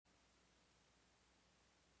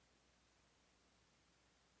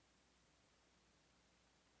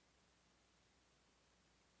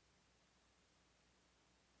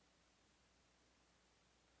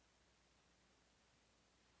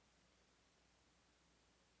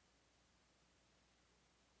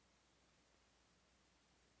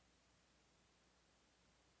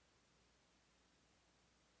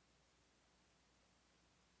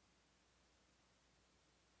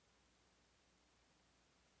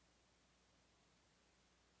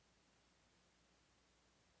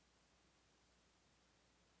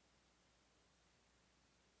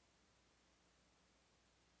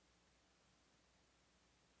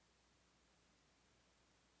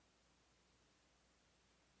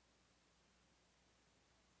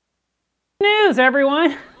News,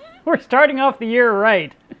 everyone. We're starting off the year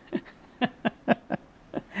right.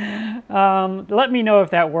 Let me know if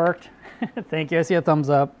that worked. Thank you. I see a thumbs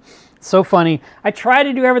up. So funny. I try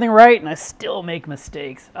to do everything right and I still make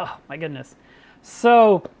mistakes. Oh my goodness.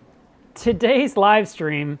 So today's live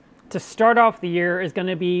stream to start off the year is going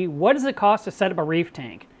to be, what does it cost to set up a reef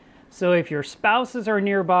tank? So if your spouses are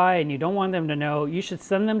nearby and you don't want them to know, you should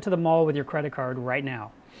send them to the mall with your credit card right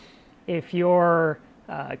now. If your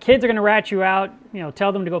kids are going to rat you out,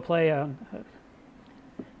 tell them to go play,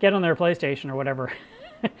 get on their PlayStation or whatever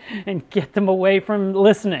and get them away from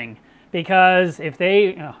listening. Because if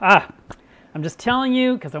they, I'm just telling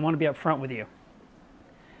you because I want to be upfront with you.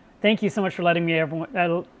 Thank you so much for letting me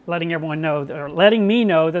everyone know, or letting me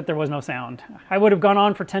know that there was no sound. I would have gone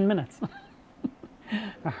on for 10 minutes.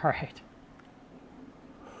 All right.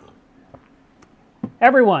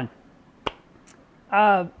 Everyone,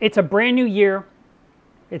 it's a brand new year.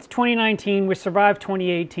 It's 2019. We survived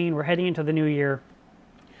 2018. We're heading into the new year.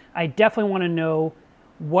 I definitely want to know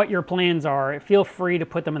what your plans are. Feel free to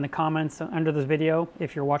put them in the comments under this video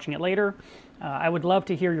if you're watching it later. I would love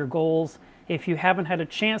to hear your goals. If you haven't had a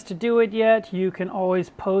chance to do it yet, you can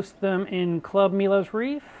always post them in Club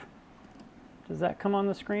melevsreef. Does that come on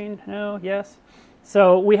the screen? No? Yes?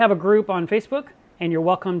 So we have a group on Facebook, and you're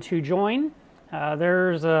welcome to join.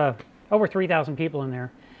 There's over 3,000 people in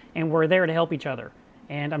there, and we're there to help each other.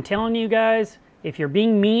 And I'm telling you guys, if you're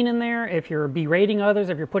being mean in there, if you're berating others,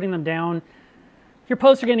 if you're putting them down, your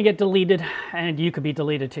posts are going to get deleted, and you could be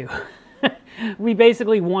deleted too. We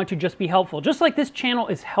basically want to just be helpful, just like this channel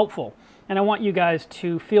is helpful. And I want you guys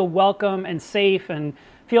to feel welcome and safe and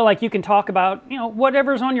feel like you can talk about,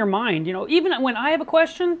 whatever's on your mind. Even when I have a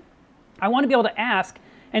question, I want to be able to ask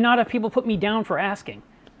and not have people put me down for asking.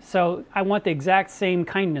 So I want the exact same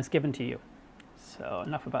kindness given to you. So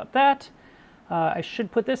enough about that. I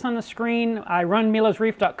should put this on the screen. I run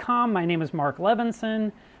melevsreef.com. My name is Mark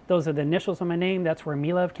Levinson. Those are the initials of my name. That's where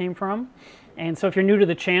Melev came from. And so if you're new to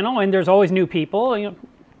the channel, and there's always new people,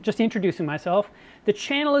 just introducing myself, the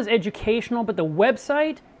channel is educational, but the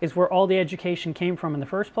website is where all the education came from in the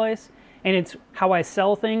first place. And it's how I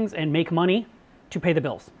sell things and make money to pay the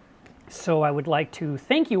bills. So I would like to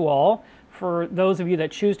thank you all for those of you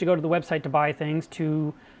that choose to go to the website to buy things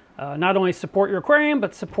to not only support your aquarium,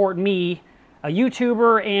 but support me, a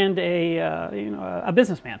YouTuber and a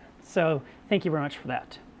businessman. So thank you very much for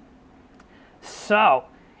that. So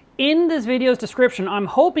in this video's description, I'm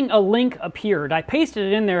hoping a link appeared. I pasted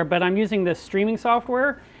it in there, but I'm using this streaming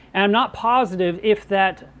software, and I'm not positive if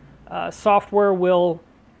that software will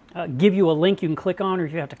give you a link you can click on, or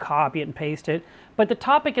if you have to copy it and paste it. But the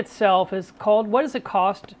topic itself is called, what does it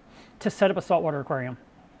cost to set up a saltwater aquarium?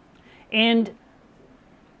 And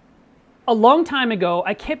a long time ago,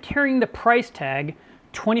 I kept hearing the price tag,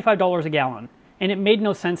 $25 a gallon, and it made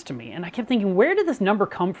no sense to me. And I kept thinking, where did this number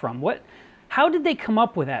come from? How did they come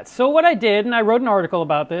up with that? So what I did, and I wrote an article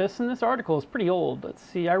about this, and this article is pretty old. Let's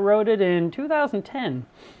see, I wrote it in 2010,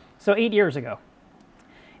 so 8 years ago.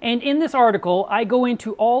 And in this article, I go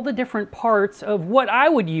into all the different parts of what I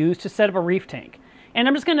would use to set up a reef tank. And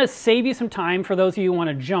I'm just going to save you some time for those of you who want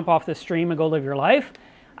to jump off the stream and go live your life.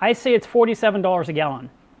 I say it's $47 a gallon.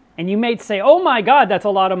 And you may say, oh my God, that's a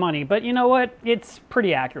lot of money. But you know what? It's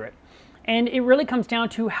pretty accurate. And it really comes down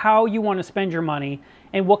to how you want to spend your money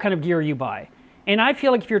and what kind of gear you buy. And I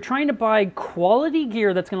feel like if you're trying to buy quality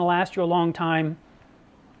gear that's going to last you a long time,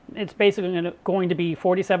 it's basically going to be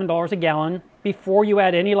 $47 a gallon before you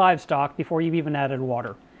add any livestock, before you've even added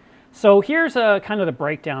water. So here's kind of the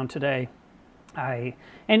breakdown today.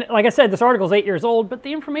 And like I said, this article is 8 years old, but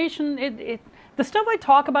the information, the stuff I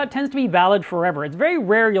talk about tends to be valid forever. It's very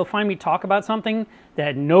rare you'll find me talk about something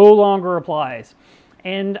that no longer applies.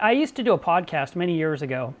 And I used to do a podcast many years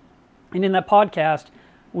ago. And in that podcast,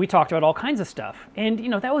 we talked about all kinds of stuff. And,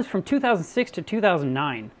 that was from 2006 to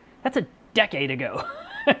 2009. That's a decade ago.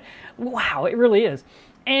 Wow, it really is.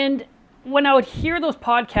 And when I would hear those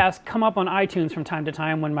podcasts come up on iTunes from time to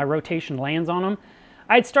time when my rotation lands on them,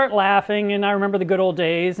 I'd start laughing, and I remember the good old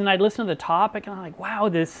days, and I'd listen to the topic, and I'm like, wow,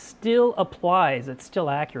 this still applies. It's still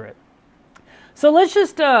accurate. So let's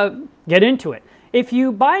just get into it. If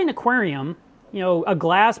you buy an aquarium, a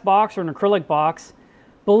glass box or an acrylic box,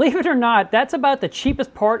 believe it or not, that's about the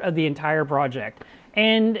cheapest part of the entire project.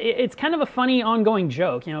 And it's kind of a funny ongoing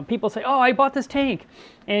joke. People say, oh, I bought this tank.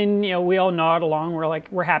 And, we all nod along. We're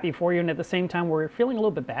like, we're happy for you. And at the same time, we're feeling a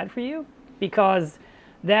little bit bad for you because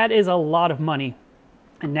that is a lot of money.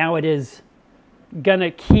 And now it is going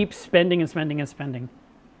to keep spending and spending and spending.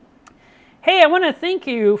 Hey, I want to thank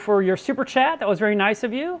you for your super chat. That was very nice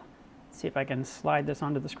of you. Let's see if I can slide this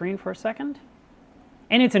onto the screen for a second.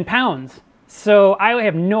 And it's in pounds. So I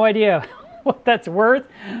have no idea what that's worth,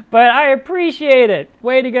 but I appreciate it.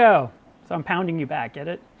 Way to go. So I'm pounding you back, get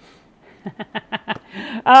it?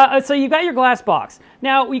 So you got your glass box.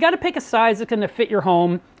 Now we got to pick a size that's going to fit your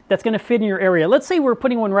home, that's going to fit in your area. Let's say we're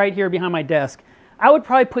putting one right here behind my desk. I would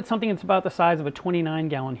probably put something that's about the size of a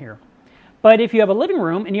 29-gallon here. But if you have a living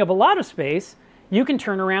room and you have a lot of space, you can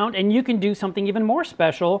turn around and you can do something even more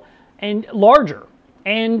special and larger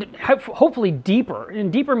and hopefully deeper.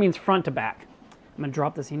 And deeper means front to back. I'm going to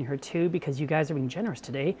drop this in here too because you guys are being generous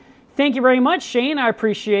today. Thank you very much, Shane. I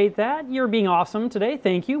appreciate that. You're being awesome today.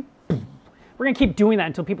 Thank you. We're going to keep doing that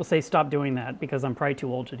until people say stop doing that because I'm probably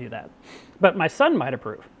too old to do that. But my son might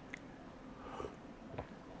approve.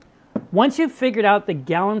 Once you've figured out the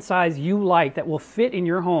gallon size you like that will fit in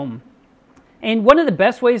your home, and one of the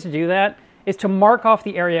best ways to do that is to mark off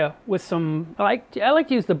the area with some, I like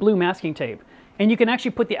to use the blue masking tape. And you can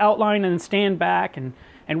actually put the outline and stand back and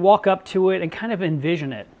walk up to it and kind of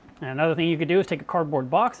envision it. And another thing you could do is take a cardboard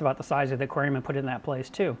box about the size of the aquarium and put it in that place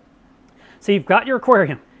too. So you've got your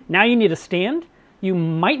aquarium. Now you need a stand. You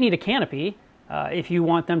might need a canopy if you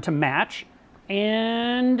want them to match.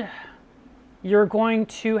 And you're going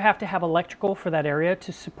to have electrical for that area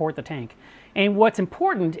to support the tank. And what's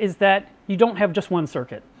important is that you don't have just one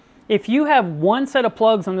circuit. If you have one set of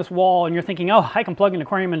plugs on this wall and you're thinking, oh, I can plug an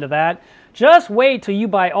aquarium into that, just wait till you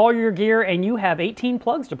buy all your gear and you have 18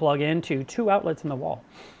 plugs to plug into 2 outlets in the wall.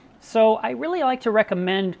 So I really like to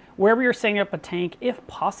recommend wherever you're setting up a tank, if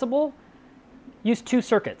possible, use 2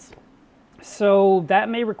 circuits. So that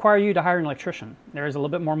may require you to hire an electrician. There is a little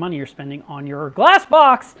bit more money you're spending on your glass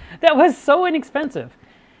box that was so inexpensive.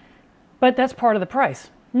 But that's part of the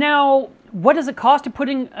price. Now, what does it cost to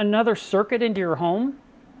putting another circuit into your home?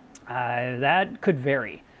 That could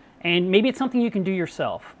vary. And maybe it's something you can do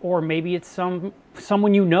yourself. Or maybe it's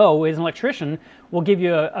someone you know is an electrician will give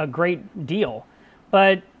you a great deal.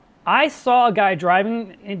 But I saw a guy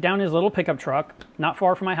driving down his little pickup truck, not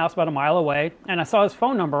far from my house, about a mile away, and I saw his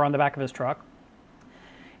phone number on the back of his truck.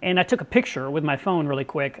 And I took a picture with my phone really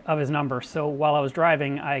quick of his number, so while I was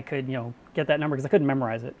driving, I could, get that number because I couldn't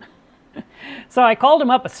memorize it. So I called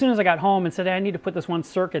him up as soon as I got home and said, hey, I need to put this one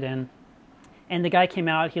circuit in. And the guy came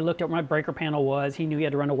out, he looked at where my breaker panel was, he knew he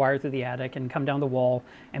had to run a wire through the attic and come down the wall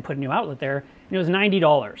and put a new outlet there, and it was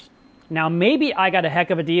 $90. Now maybe I got a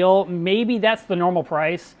heck of a deal, maybe that's the normal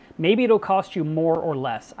price, maybe it'll cost you more or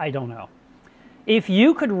less, I don't know. If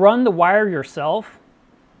you could run the wire yourself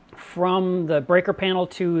from the breaker panel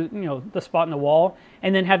to the spot in the wall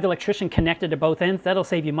and then have the electrician connected to both ends, that'll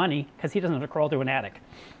save you money because he doesn't have to crawl through an attic.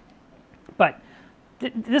 But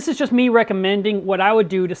this is just me recommending what I would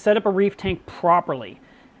do to set up a reef tank properly.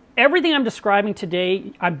 Everything I'm describing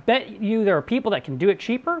today, I bet you there are people that can do it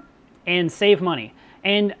cheaper and save money.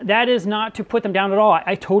 And that is not to put them down at all.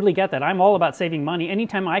 I totally get that. I'm all about saving money.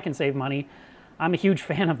 Anytime I can save money, I'm a huge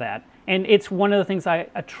fan of that. And it's one of the things I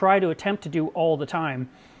try to attempt to do all the time.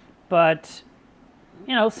 But,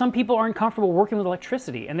 some people aren't comfortable working with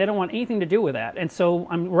electricity and they don't want anything to do with that. And so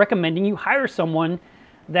I'm recommending you hire someone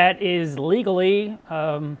that is legally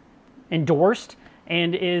endorsed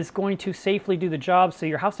and is going to safely do the job so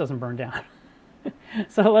your house doesn't burn down.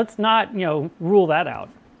 So let's not, rule that out.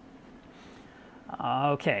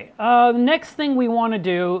 Okay, the next thing we want to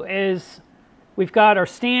do is we've got our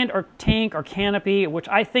stand, our tank, our canopy, which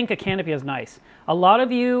I think a canopy is nice. A lot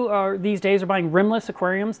of you these days are buying rimless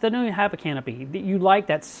aquariums that don't even have a canopy. You like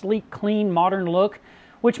that sleek, clean, modern look,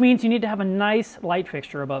 which means you need to have a nice light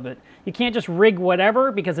fixture above it. You can't just rig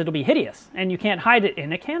whatever because it'll be hideous, and you can't hide it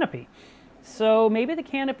in a canopy. So maybe the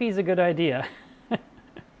canopy is a good idea.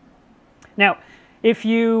 Now, if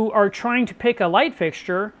you are trying to pick a light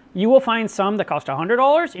fixture, you will find some that cost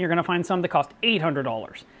 $100, and you're going to find some that cost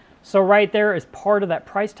 $800. So right there is part of that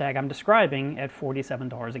price tag I'm describing at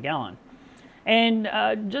 $47 a gallon.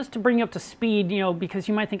 And just to bring you up to speed, because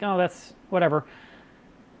you might think, oh, that's whatever.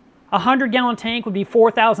 A 100-gallon tank would be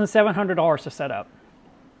 $4,700 to set up.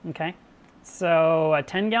 Okay, so a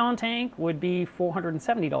 10-gallon tank would be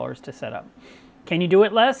 $470 to set up. Can you do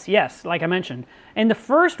it less? Yes, like I mentioned. And the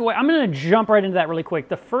first way, I'm going to jump right into that really quick.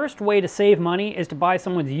 The first way to save money is to buy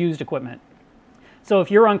someone's used equipment. So if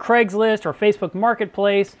you're on Craigslist or Facebook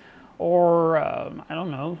Marketplace or, I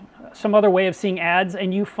don't know, some other way of seeing ads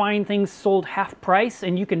and you find things sold half price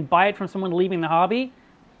and you can buy it from someone leaving the hobby,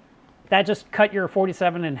 that just cut your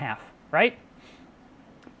 47 in half, right?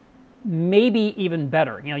 Maybe even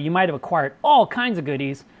better. You might have acquired all kinds of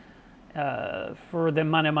goodies for the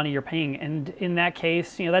amount of money you're paying. And in that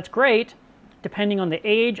case, that's great, depending on the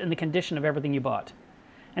age and the condition of everything you bought.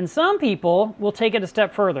 And some people will take it a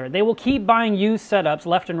step further. They will keep buying used setups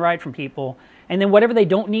left and right from people, And then whatever they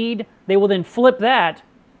don't need, they will then flip that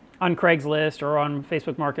on Craigslist or on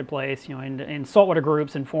Facebook Marketplace, you know, in saltwater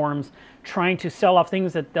groups and forums, trying to sell off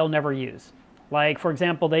things that they'll never use. Like, for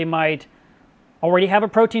example, they might already have a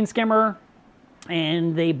protein skimmer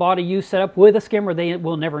and they bought a used setup with a skimmer they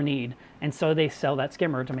will never need. And so they sell that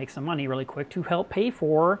skimmer to make some money really quick to help pay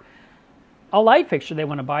for a light fixture they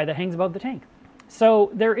want to buy that hangs above the tank.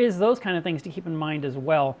 So there is those kind of things to keep in mind as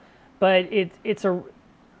well. But it's a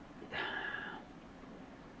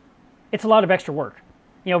lot of extra work,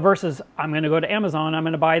 you know, versus I'm going to go to Amazon, I'm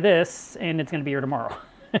going to buy this, and it's going to be here tomorrow,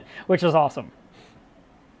 which is awesome.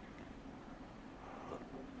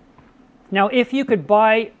 Now, if you could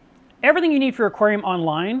buy everything you need for your aquarium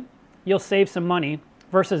online, you'll save some money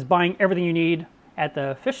versus buying everything you need at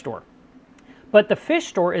the fish store. But the fish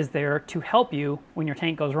store is there to help you when your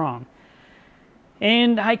tank goes wrong.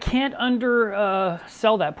 And I can't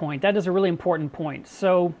undersell that point. That is a really important point.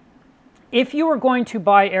 So if you are going to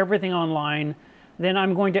buy everything online, then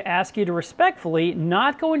I'm going to ask you to respectfully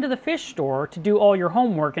not go into the fish store to do all your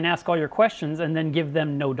homework and ask all your questions and then give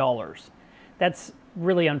them no dollars. That's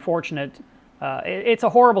really unfortunate. It's a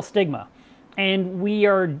horrible stigma. And we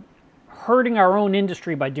are hurting our own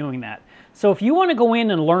industry by doing that. So if you want to go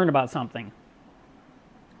in and learn about something,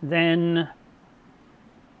 then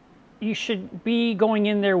you should be going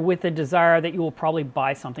in there with a desire that you will probably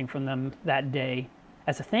buy something from them that day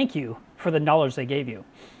as a thank you for the knowledge they gave you.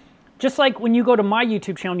 Just like when you go to my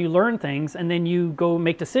YouTube channel and you learn things and then you go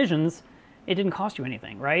make decisions, it didn't cost you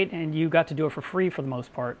anything, right? And you got to do it for free for the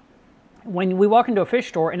most part. When we walk into a fish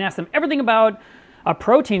store and ask them everything about a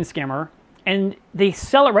protein skimmer, and they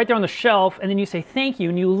sell it right there on the shelf, and then you say thank you,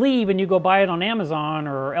 and you leave and you go buy it on Amazon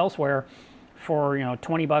or elsewhere for, you know,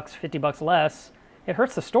 20 bucks, 50 bucks less, it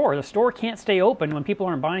hurts the store. The store can't stay open when people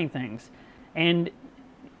aren't buying things. And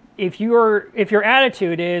if your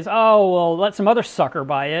attitude is, oh, well, let some other sucker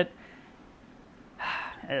buy it,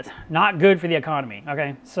 it's not good for the economy,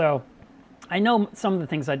 okay? So I know some of the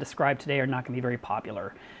things I described today are not going to be very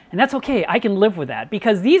popular. And that's okay. I can live with that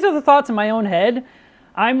because these are the thoughts in my own head.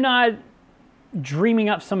 I'm not dreaming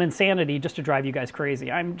up some insanity just to drive you guys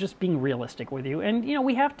crazy. I'm just being realistic with you. And, you know,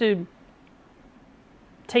 we have to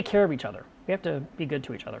take care of each other. We have to be good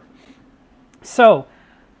to each other. So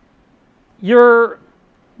your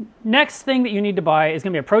next thing that you need to buy is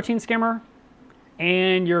going to be a protein skimmer,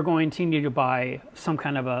 and you're going to need to buy some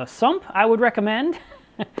kind of a sump, I would recommend,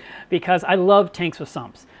 because I love tanks with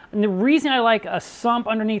sumps. And the reason I like a sump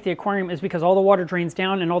underneath the aquarium is because all the water drains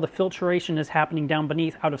down and all the filtration is happening down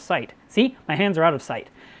beneath out of sight. See, my hands are out of sight.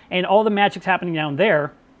 And all the magic's happening down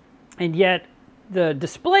there, and yet the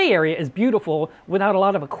display area is beautiful without a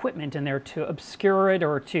lot of equipment in there to obscure it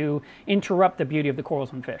or to interrupt the beauty of the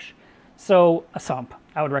corals and fish. So a sump,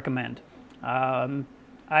 I would recommend.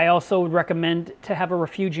 I also would recommend to have a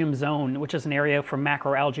refugium zone, which is an area for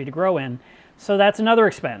macroalgae to grow in. So that's another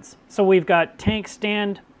expense. So we've got tank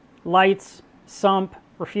stand, lights, sump,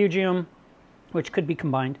 refugium, which could be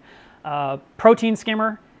combined. Protein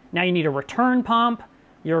skimmer. Now you need a return pump.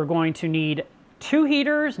 You're going to need 2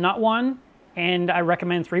 heaters, not 1. And I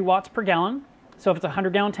recommend 3 watts per gallon. So if it's a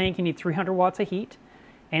 100-gallon tank, you need 300 watts of heat.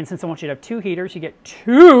 And since I want you to have 2 heaters, you get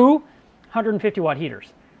 2 150-watt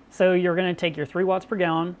heaters. So you're going to take your 3 watts per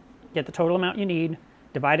gallon, get the total amount you need,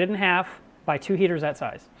 divide it in half, buy 2 heaters that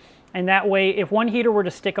size. And that way, if 1 heater were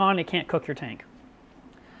to stick on, it can't cook your tank.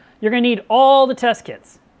 You're going to need all the test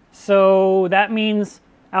kits. So that means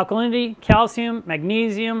alkalinity, calcium,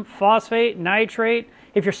 magnesium, phosphate, nitrate.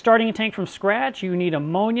 If you're starting a tank from scratch, you need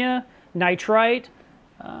ammonia, nitrite.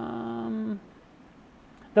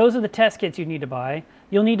 Those are the test kits you need to buy.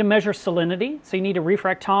 You'll need to measure salinity, so you need a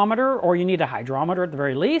refractometer or you need a hydrometer at the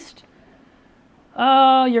very least.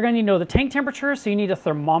 You're going to need to know the tank temperature, so you need a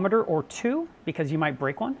thermometer or 2 because you might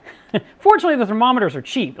break one. Fortunately, the thermometers are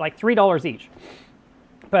cheap, like $3 each.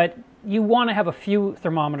 But you want to have a few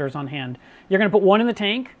thermometers on hand. You're going to put 1 in the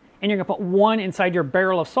tank, and you're going to put 1 inside your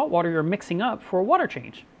barrel of salt water you're mixing up for a water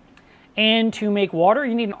change. And to make water,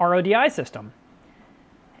 you need an RODI system.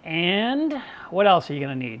 And what else are you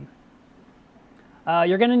going to need?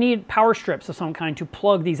 You're going to need power strips of some kind to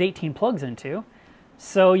plug these 18 plugs into.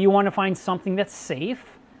 So you want to find something that's safe,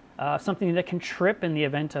 something that can trip in the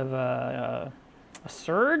event of a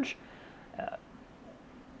surge.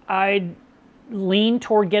 I'd lean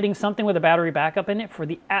toward getting something with a battery backup in it for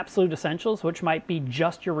the absolute essentials, which might be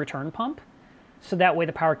just your return pump. So that way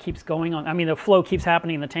the power keeps going on. I mean, the flow keeps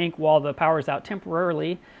happening in the tank while the power is out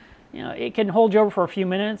temporarily. You know, it can hold you over for a few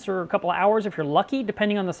minutes or a couple of hours if you're lucky,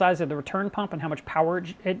 depending on the size of the return pump and how much power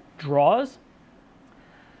it draws.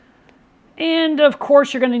 And of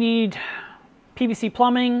course, you're going to need PVC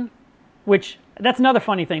plumbing, which that's another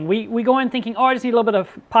funny thing. We go in thinking, oh, I just need a little bit of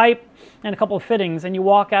pipe and a couple of fittings, and you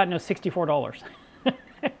walk out and it's $64.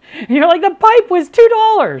 You're like, the pipe was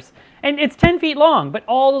 $2, and it's 10 feet long, but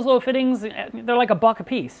all those little fittings, they're like $1 a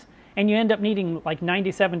piece, and you end up needing like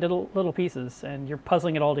 97 little pieces, and you're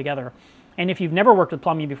puzzling it all together. And if you've never worked with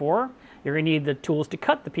plumbing before, you're going to need the tools to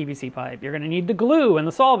cut the PVC pipe. You're going to need the glue and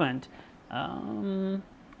the solvent. You're going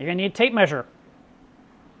to need a tape measure.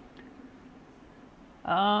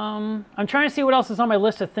 I'm trying to see what else is on my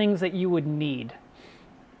list of things that you would need.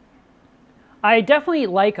 I definitely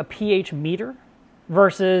like a pH meter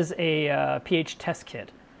versus a pH test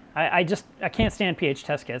kit. I can't stand pH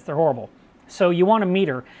test kits. They're horrible. So you want a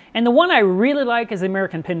meter. And the one I really like is the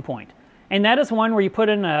American Pinpoint. And that is one where you put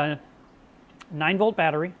in a 9-volt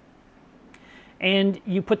battery, and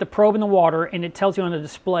you put the probe in the water, and it tells you on the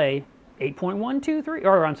display 8.123,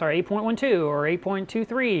 or I'm sorry, 8.12, or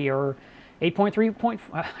 8.23, or 8.3.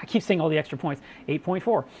 I keep saying all the extra points,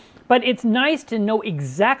 8.4. But it's nice to know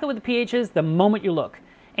exactly what the pH is the moment you look.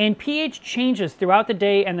 And pH changes throughout the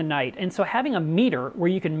day and the night. And so having a meter where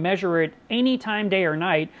you can measure it any time, day or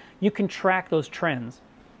night, you can track those trends.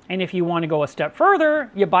 And if you want to go a step further,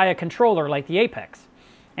 you buy a controller like the Apex.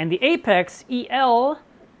 And the Apex EL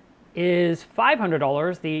is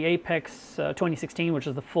 $500. The Apex 2016, which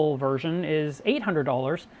is the full version, is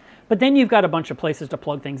 $800. But then you've got a bunch of places to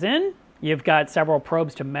plug things in. You've got several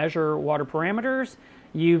probes to measure water parameters.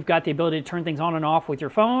 You've got the ability to turn things on and off with your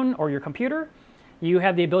phone or your computer. You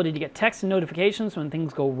have the ability to get text and notifications when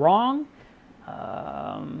things go wrong.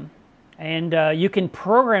 And you can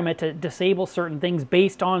program it to disable certain things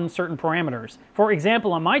based on certain parameters. For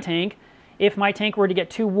example, on my tank, if my tank were to get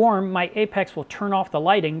too warm, my Apex will turn off the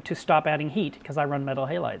lighting to stop adding heat because I run metal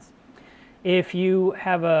halides. If you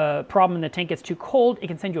have a problem and the tank gets too cold, it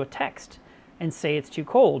can send you a text and say it's too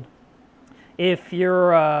cold. If you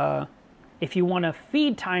want a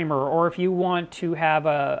feed timer, or if you want to have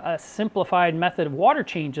a simplified method of water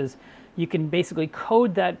changes, you can basically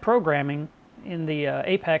code that programming in the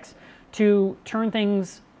Apex to turn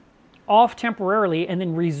things off temporarily and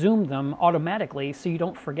then resume them automatically so you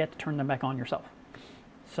don't forget to turn them back on yourself.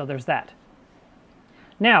 So there's that.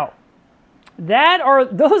 Now,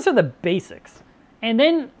 those are the basics. And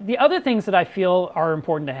then the other things that I feel are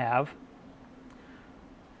important to have,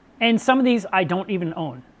 and some of these I don't even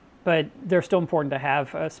own, but they're still important to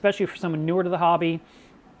have, especially for someone newer to the hobby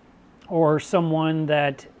or someone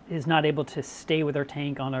that is not able to stay with their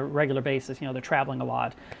tank on a regular basis. You know, they're traveling a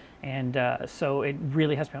lot, and so it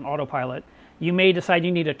really has to be on autopilot. You may decide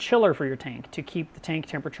you need a chiller for your tank to keep the tank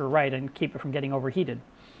temperature right and keep it from getting overheated.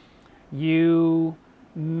 You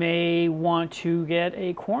may want to get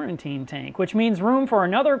a quarantine tank, which means room for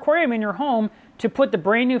another aquarium in your home to put the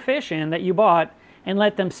brand new fish in that you bought and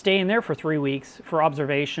let them stay in there for 3 weeks for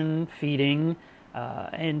observation, feeding,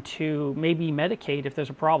 and to maybe medicate if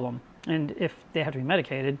there's a problem. And if they have to be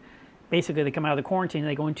medicated, basically they come out of the quarantine and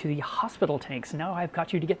they go into the hospital tanks. Now I've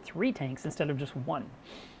got you to get 3 tanks instead of just 1.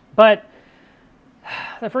 But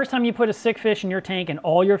the first time you put a sick fish in your tank and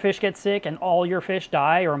all your fish get sick and all your fish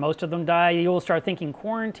die, or most of them die, you will start thinking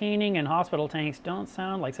quarantining and hospital tanks don't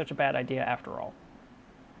sound like such a bad idea after all.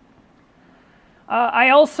 I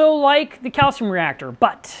also like the calcium reactor,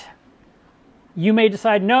 but you may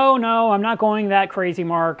decide, no, I'm not going that crazy,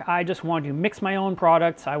 Mark. I just want to mix my own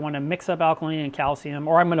products. I want to mix up alkaline and calcium,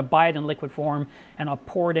 or I'm going to buy it in liquid form and I'll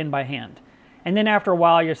pour it in by hand. And then after a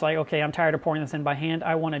while, you're just like, okay, I'm tired of pouring this in by hand.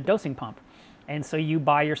 I want a dosing pump. And so you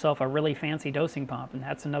buy yourself a really fancy dosing pump, and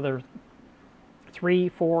that's another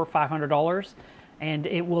 $300, $400, $500. And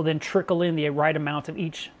it will then trickle in the right amounts of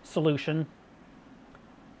each solution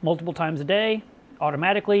multiple times a day,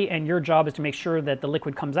 automatically, and your job is to make sure that the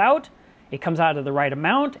liquid comes out, it comes out of the right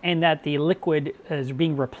amount, and that the liquid is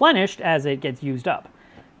being replenished as it gets used up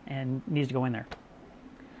and needs to go in there.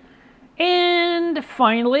 And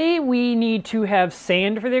finally, we need to have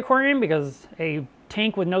sand for the aquarium because a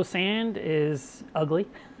tank with no sand is ugly.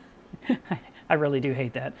 I really do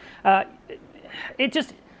hate that.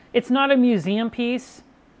 It's not a museum piece,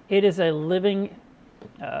 it is a living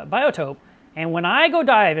biotope. And when I go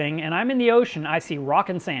diving and I'm in the ocean, I see rock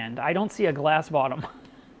and sand. I don't see a glass bottom.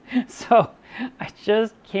 So I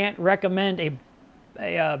just can't recommend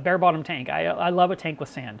a bare bottom tank. I love a tank with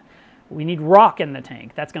sand. We need rock in the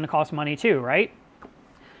tank. That's going to cost money too, right?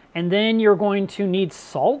 And then you're going to need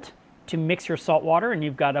salt to mix your salt water, and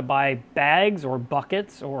you've got to buy bags or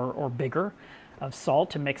buckets or bigger of salt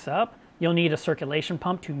to mix up. You'll need a circulation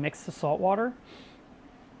pump to mix the salt water.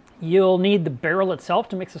 You'll need the barrel itself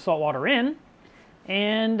to mix the salt water in,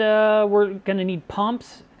 and we're going to need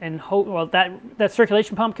pumps and hose. Well, that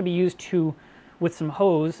circulation pump can be used with some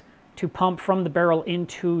hose to pump from the barrel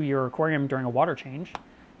into your aquarium during a water change.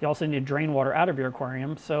 You also need to drain water out of your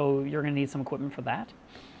aquarium, so you're going to need some equipment for that.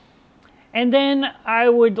 And then I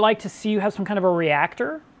would like to see you have some kind of a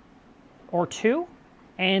reactor or two,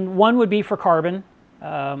 and one would be for carbon.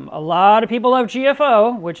 A lot of people love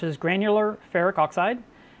GFO, which is granular ferric oxide,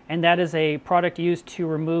 and that is a product used to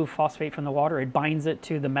remove phosphate from the water. It binds it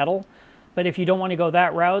to the metal, but if you don't want to go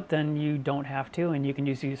that route, then you don't have to, and you can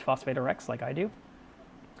just use phosphate RX like I do.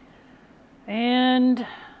 And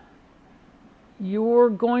you're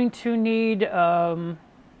going to need the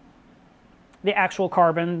actual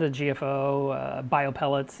carbon, the GFO,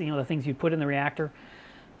 biopellets, the things you put in the reactor.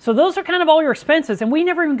 So those are kind of all your expenses, and we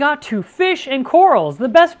never even got to fish and corals, the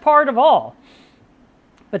best part of all.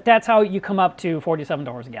 But that's how you come up to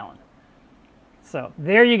 $47 a gallon. So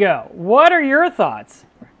there you go. What are your thoughts?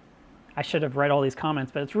 I should have read all these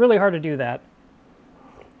comments, but it's really hard to do that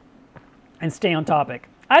and stay on topic.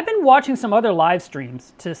 I've been watching some other live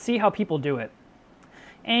streams to see how people do it.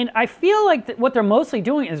 And I feel like what they're mostly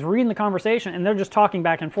doing is reading the conversation, and they're just talking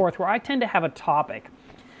back and forth, where I tend to have a topic.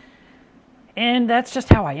 And that's just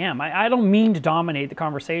how I am. I don't mean to dominate the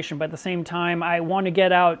conversation, but at the same time, I want to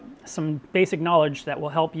get out some basic knowledge that will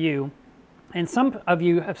help you. And some of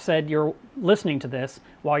you have said you're listening to this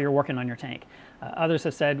while you're working on your tank. Others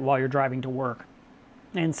have said while you're driving to work.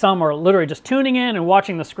 And some are literally just tuning in and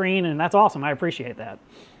watching the screen, and that's awesome. I appreciate that.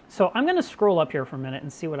 So I'm going to scroll up here for a minute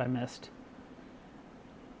and see what I missed.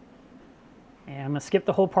 And I'm going to skip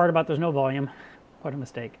the whole part about there's no volume. What a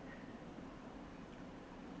mistake.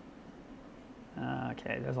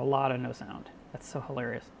 Okay, there's a lot of no sound. That's so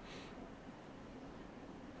hilarious.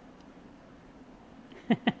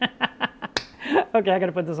 Okay, I got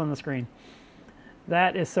to put this on the screen.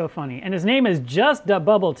 That is so funny. And his name is Just a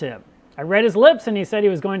Bubble Tip. I read his lips, and he said he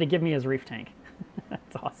was going to give me his reef tank.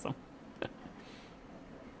 That's awesome.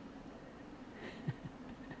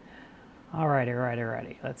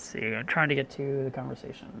 Alrighty. Let's see. I'm trying to get to the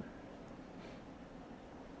conversation.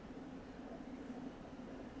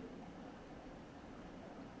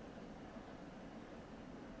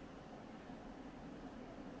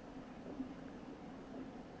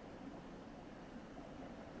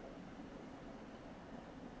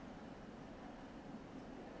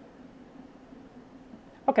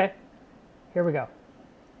 Okay, here we go.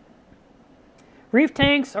 Reef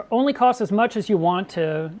tanks only cost as much as you want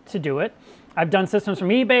to do it. I've done systems from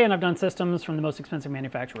eBay, and I've done systems from the most expensive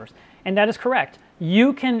manufacturers. And that is correct.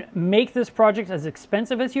 You can make this project as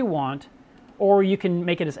expensive as you want, or you can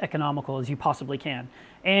make it as economical as you possibly can.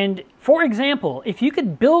 And for example, if you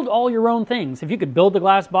could build all your own things, if you could build the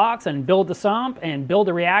glass box and build the sump and build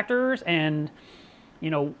the reactors and,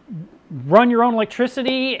 run your own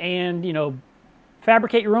electricity and,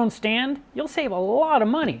 fabricate your own stand, you'll save a lot of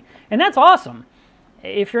money. And that's awesome.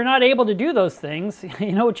 If you're not able to do those things,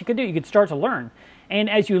 you know what you could do? You could start to learn. And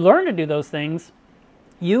as you learn to do those things,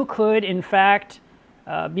 you could, in fact,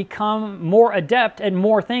 become more adept at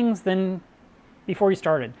more things than before you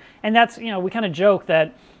started. And that's, we kind of joke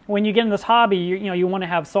that when you get in this hobby, you want to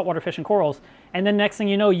have saltwater fish and corals. And then next thing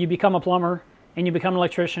you know, you become a plumber, and you become an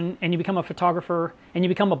electrician, and you become a photographer, and you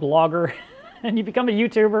become a blogger. And you become a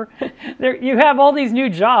YouTuber. You have all these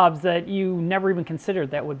new jobs that you never even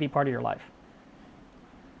considered that would be part of your life.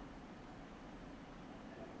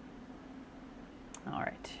 All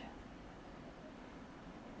right.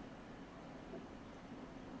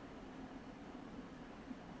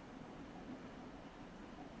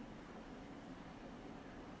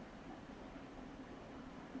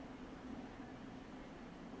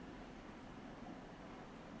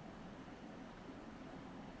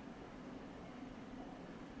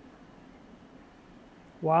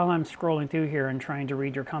 While I'm scrolling through here and trying to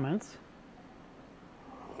read your comments,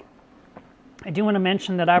 I do want to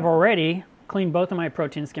mention that I've already cleaned both of my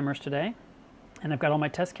protein skimmers today, and I've got all my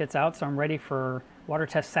test kits out, so I'm ready for water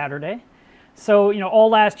test Saturday. So,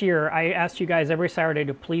 all last year, I asked you guys every Saturday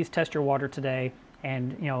to please test your water today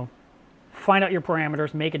and, find out your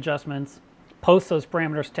parameters, make adjustments, post those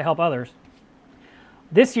parameters to help others.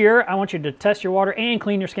 This year, I want you to test your water and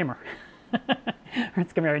clean your skimmer.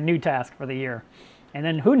 It's going to be a new task for the year. And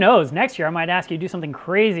then who knows, next year I might ask you to do something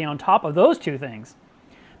crazy on top of those two things.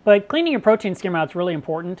 But cleaning your protein skimmer out is really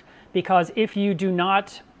important, because if you do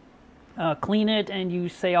not clean it and you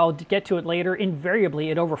say, I'll get to it later, invariably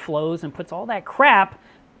it overflows and puts all that crap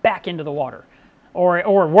back into the water.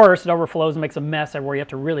 Or worse, it overflows and makes a mess everywhere you have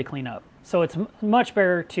to really clean up. So it's much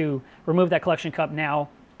better to remove that collection cup now,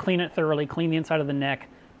 clean it thoroughly, clean the inside of the neck,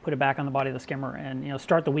 put it back on the body of the skimmer, and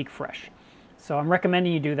start the week fresh. So I'm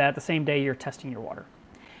recommending you do that the same day you're testing your water.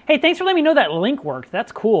 Hey, thanks for letting me know that link worked.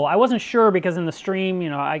 That's cool. I wasn't sure because in the stream,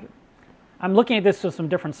 I I'm looking at this with some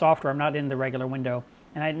different software. I'm not in the regular window,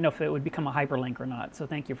 and I didn't know if it would become a hyperlink or not. So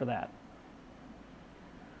thank you for that.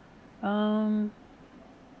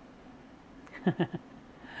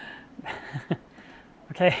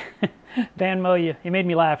 Okay, Dan Mo, you made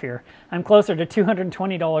me laugh here. I'm closer to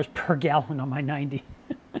 $220 per gallon on my 90.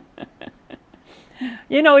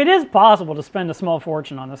 You know, it is possible to spend a small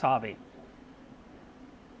fortune on this hobby.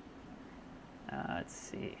 Let's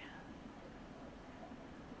see.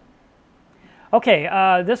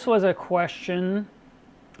 Okay, this was a question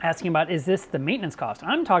asking about, is this the maintenance cost?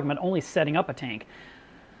 I'm talking about only setting up a tank.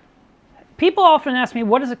 People often ask me,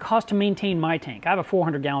 what does it cost to maintain my tank? I have a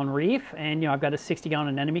 400-gallon reef, and I've got a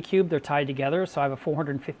 60-gallon anemone cube. They're tied together, so I have a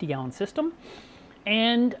 450-gallon system.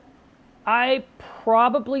 And I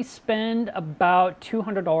probably spend about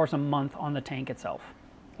 $200 a month on the tank itself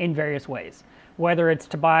in various ways, whether it's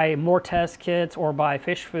to buy more test kits or buy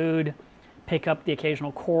fish food, pick up the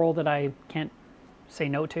occasional coral that I can't say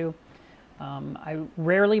no to. I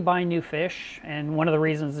rarely buy new fish, and one of the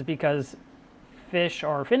reasons is because fish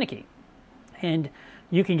are finicky. And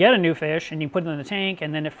you can get a new fish and you put it in the tank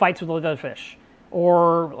and then it fights with all the other fish.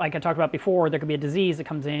 Or like I talked about before, there could be a disease that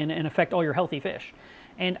comes in and affect all your healthy fish.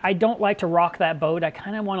 And I don't like to rock that boat. I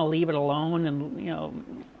kind of want to leave it alone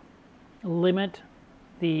and limit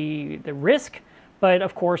the risk. But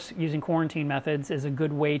of course, using quarantine methods is a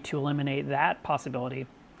good way to eliminate that possibility.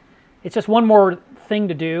 It's just one more thing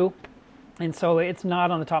to do. And so it's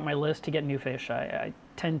not on the top of my list to get new fish. I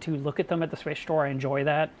tend to look at them at the fish store. I enjoy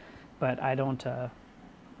that. But I don't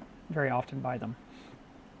very often buy them.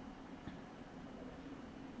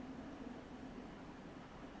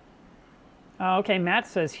 Okay, Matt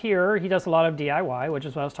says here he does a lot of DIY, which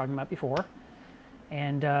is what I was talking about before.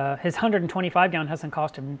 And his 125-gallon hasn't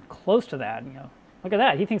cost him close to that. Look at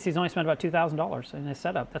that. He thinks he's only spent about $2,000 in his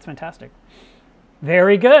setup. That's fantastic.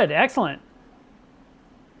 Very good. Excellent.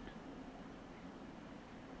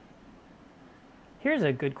 Here's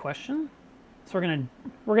a good question. So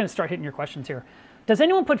we're gonna start hitting your questions here. Does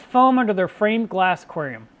anyone put foam under their framed glass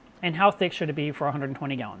aquarium? And how thick should it be for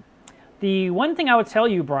 120 gallon? The one thing I would tell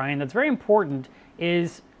you, Brian, that's very important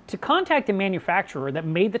is to contact the manufacturer that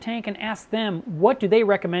made the tank and ask them what do they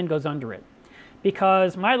recommend goes under it.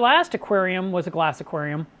 Because my last aquarium was a glass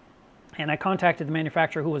aquarium, and I contacted the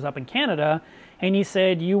manufacturer who was up in Canada, and he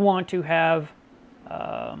said, you want to have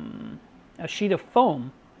a sheet of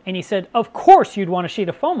foam. And he said, of course you'd want a sheet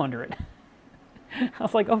of foam under it. I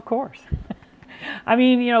was like, of course. I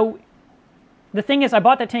mean, the thing is, I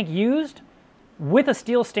bought that tank used with a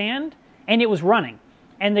steel stand, and it was running.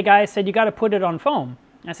 And the guy said, you got to put it on foam.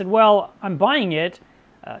 I said, well, I'm buying it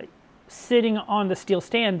sitting on the steel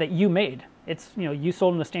stand that you made. It's, you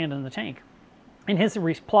sold him the stand and the tank. And his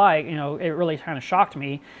reply, it really kind of shocked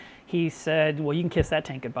me. He said, well, you can kiss that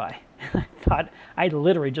tank goodbye. I thought, I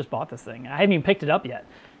literally just bought this thing. I haven't even picked it up yet.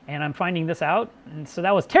 And I'm finding this out, and so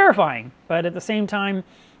that was terrifying. But at the same time,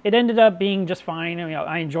 it ended up being just fine.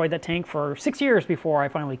 I enjoyed that tank for 6 years before I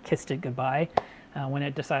finally kissed it goodbye when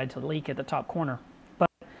it decided to leak at the top corner. But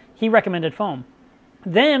he recommended foam.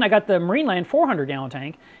 Then I got the Marineland 400-gallon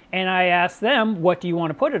tank, and I asked them, what do you want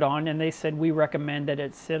to put it on? And they said, we recommend that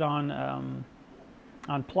it sit on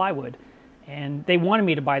plywood. And they wanted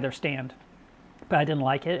me to buy their stand, but I didn't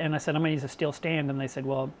like it. And I said, I'm going to use a steel stand. And they said,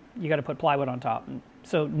 well, you got to put plywood on top. And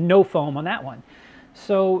so no foam on that one.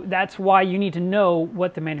 So that's why you need to know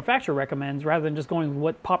what the manufacturer recommends rather than just going with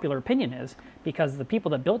what popular opinion is, because the people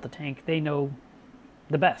that built the tank, they know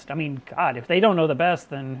the best. I mean, God, if they don't know the best,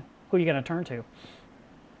 then who are you going to turn to?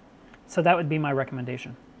 So that would be my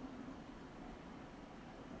recommendation.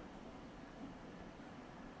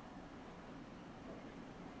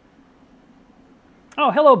 Oh,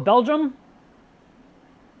 hello, Belgium.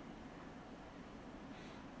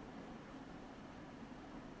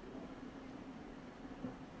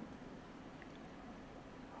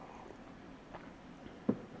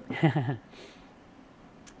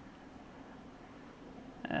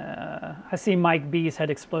 I see Mike B's head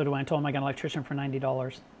exploded when I told him I got an electrician for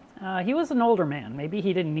 $90. He was an older man. Maybe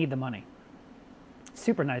he didn't need the money.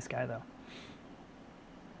 Super nice guy, though.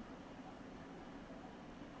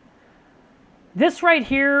 This right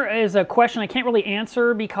here is a question I can't really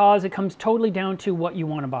answer because it comes totally down to what you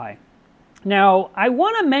want to buy. Now, I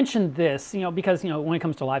want to mention this, because, when it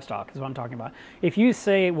comes to livestock is what I'm talking about. If you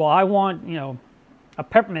say, well, I want, a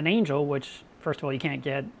peppermint angel, which, first of all, you can't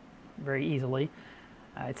get very easily,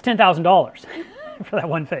 it's $10,000 for that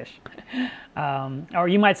one fish. Or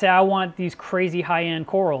you might say, I want these crazy high-end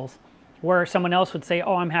corals, where someone else would say,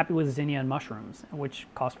 oh, I'm happy with zinnia and mushrooms, which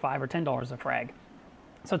cost $5 or $10 a frag.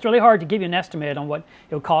 So it's really hard to give you an estimate on what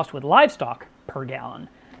it would cost with livestock per gallon.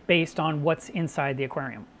 based on what's inside the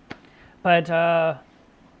aquarium. But I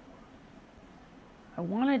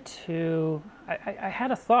wanted to, I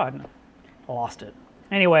had a thought, lost it.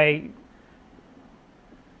 Anyway,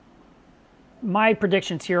 my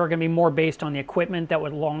predictions here are going to be more based on the equipment that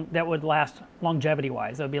would last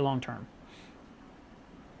longevity-wise. That would be long term.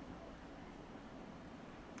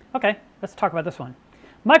 Okay, let's talk about this one.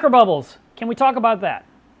 Microbubbles. Can we talk about that?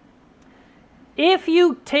 If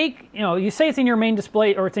you take, you say it's in your main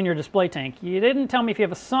display or it's in your display tank. You didn't tell me if you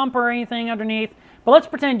have a sump or anything underneath, but let's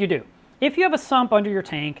pretend you do. If you have a sump under your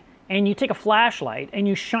tank and you take a flashlight and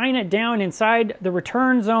you shine it down inside the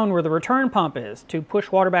return zone where the return pump is to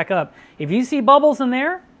push water back up, if you see bubbles in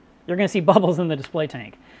there, you're going to see bubbles in the display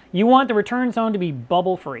tank. You want the return zone to be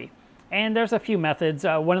bubble free. And there's a few methods.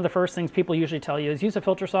 One of the first things people usually tell you is use a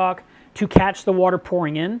filter sock to catch the water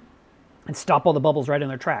pouring in and stop all the bubbles right in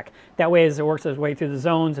their track. That way, as it works its way through the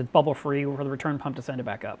zones, it's bubble free for the return pump to send it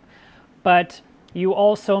back up. But you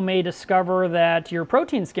also may discover that your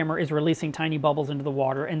protein skimmer is releasing tiny bubbles into the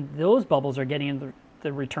water, and those bubbles are getting into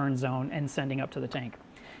the return zone and sending up to the tank.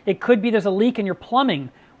 It could be there's a leak in your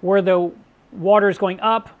plumbing where the water is going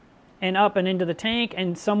up and into the tank,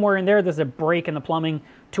 and somewhere in there's a break in the plumbing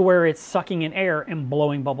to where it's sucking in air and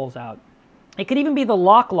blowing bubbles out. It could even be the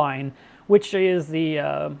lock line, which is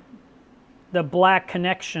the black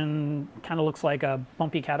connection, kind of looks like a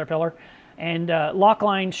bumpy caterpillar. And lock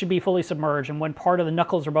line should be fully submerged, and when part of the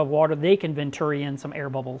knuckles are above water, they can venturi in some air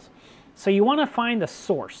bubbles. So you want to find the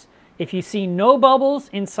source. If you see no bubbles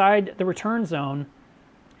inside the return zone,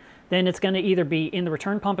 then it's going to either be in the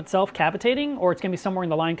return pump itself cavitating, or it's going to be somewhere in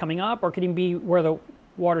the line coming up, or it could even be where the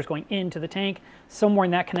water is going into the tank. Somewhere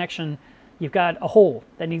in that connection, you've got a hole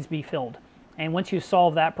that needs to be filled. And once you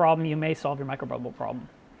solve that problem, you may solve your microbubble problem.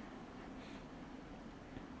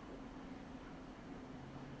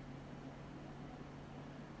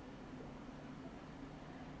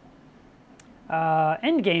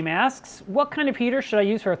 Endgame asks, what kind of heater should I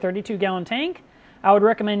use for a 32-gallon tank? I would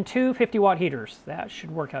recommend two 50-watt heaters. That should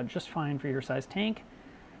work out just fine for your size tank,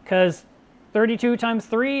 because 32 times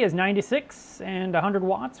 3 is 96, and 100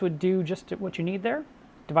 watts would do just what you need there.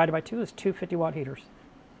 Divided by 2 is two 50-watt heaters.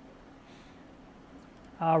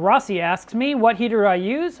 Rossi asks me, what heater do I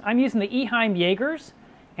use? I'm using the Eheim Jaegers,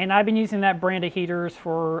 and I've been using that brand of heaters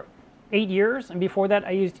for 8 years, and before that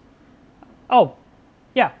I used,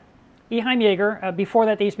 Eheim Jaeger. Before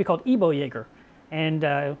that they used to be called Ebo Jaeger. And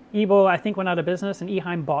Ebo, I think, went out of business, and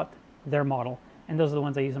Eheim bought their model, and those are the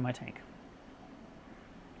ones I use in my tank.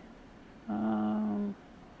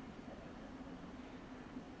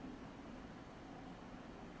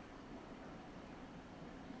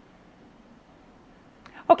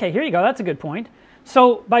 Okay, here you go. That's a good point.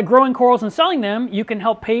 So by growing corals and selling them, you can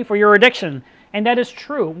help pay for your addiction. And that is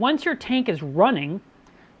true. Once your tank is running,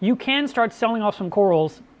 you can start selling off some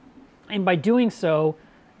corals, and by doing so,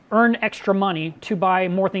 earn extra money to buy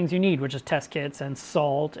more things you need, which is test kits and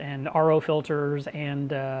salt and RO filters and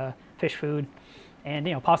fish food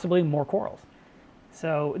and possibly more corals.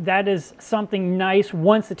 So that is something nice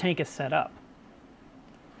once the tank is set up.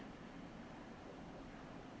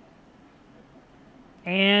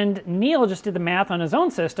 And Neil just did the math on his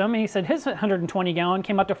own system, and he said his 120 gallon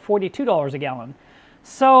came up to $42 a gallon.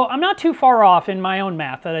 So I'm not too far off in my own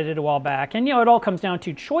math that I did a while back. And it all comes down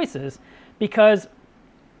to choices, because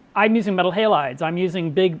I'm using metal halides, I'm using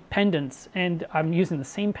big pendants, and I'm using the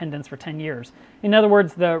same pendants for 10 years. In other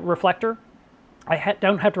words, the reflector, I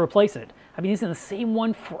don't have to replace it. I've been using the same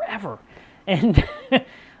one forever. And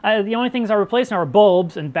the only things I replace now are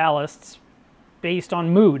bulbs and ballasts based on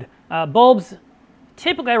mood. Bulbs,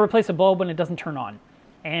 typically I replace a bulb when it doesn't turn on.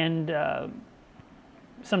 And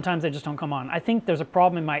sometimes they just don't come on. I think there's a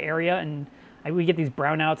problem in my area, and we get these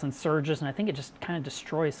brownouts and surges, and I think it just kind of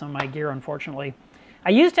destroys some of my gear, unfortunately. I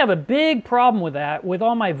used to have a big problem with that with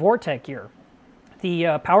all my Vortec gear.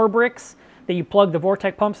 The power bricks that you plug the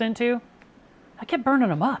Vortec pumps into, I kept burning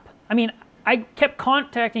them up. I mean, I kept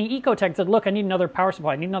contacting Ecotech and said, look, I need another power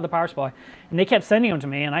supply, I need another power supply. And they kept sending them to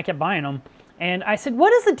me, and I kept buying them. And I said,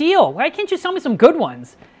 what is the deal? Why can't you sell me some good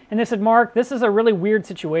ones? And they said, Mark, this is a really weird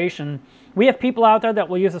situation. We have people out there that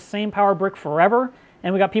will use the same power brick forever,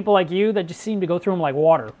 and we got people like you that just seem to go through them like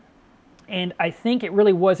water. And I think it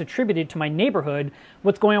really was attributed to my neighborhood,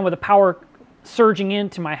 what's going on with the power surging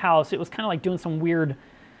into my house. It was kind of like doing some weird,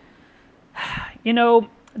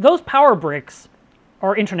 those power bricks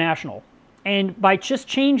are international. And by just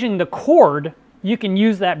changing the cord, you can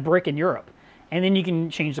use that brick in Europe. And then you can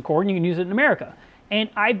change the cord and you can use it in America. And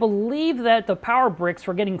I believe that the power bricks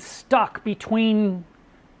were getting stuck between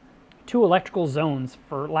two electrical zones,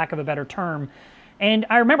 for lack of a better term. And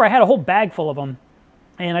I remember I had a whole bag full of them.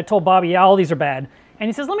 And I told Bobby, yeah, all these are bad. And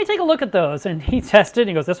he says, let me take a look at those. And he tested, and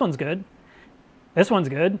he goes, this one's good. This one's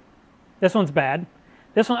good. This one's bad.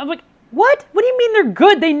 This one, I'm like, what? What do you mean they're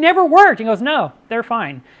good? They never worked. He goes, no, they're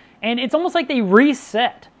fine. And it's almost like they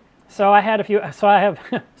reset. So I have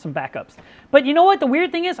some backups. But you know what? The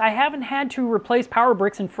weird thing is I haven't had to replace power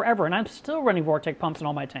bricks in forever, and I'm still running Vortec pumps in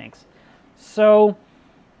all my tanks. So,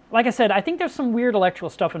 like I said, I think there's some weird electrical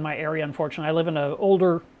stuff in my area, unfortunately. I live in an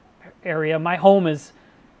older area. My home is,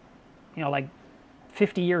 like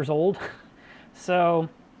 50 years old. So,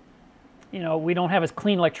 we don't have as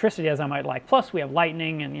clean electricity as I might like. Plus, we have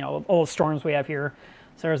lightning and, all the storms we have here.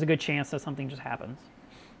 So there's a good chance that something just happens.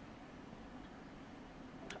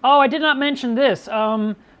 Oh, I did not mention this.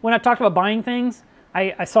 When I talked about buying things,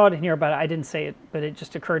 I saw it in here, but I didn't say it, but it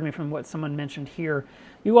just occurred to me from what someone mentioned here.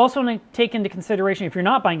 You also want to take into consideration, if you're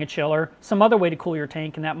not buying a chiller, some other way to cool your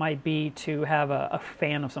tank, and that might be to have a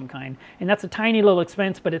fan of some kind. And that's a tiny little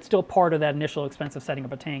expense, but it's still part of that initial expense of setting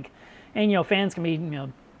up a tank. And, fans can be,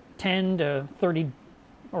 10 to 30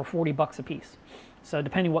 or 40 bucks a piece. So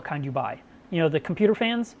depending what kind you buy. The computer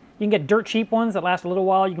fans, you can get dirt cheap ones that last a little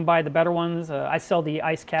while. You can buy the better ones. I sell the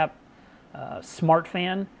Ice Cap Smart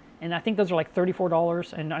Fan, and I think those are like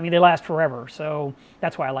 $34. And I mean, they last forever. So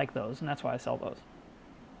that's why I like those, and that's why I sell those.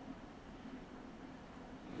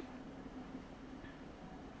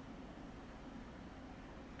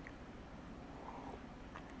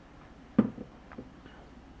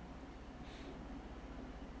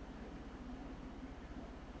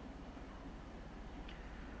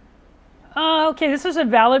 Okay, this is a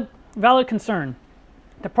valid concern.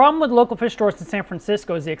 The problem with local fish stores in San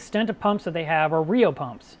Francisco is the extent of pumps that they have are Rio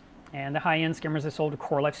pumps, and the high-end skimmers they sold to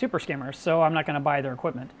Core Life Super Skimmers, so I'm not going to buy their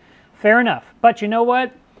equipment. Fair enough, but you know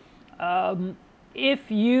what? If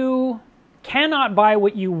you cannot buy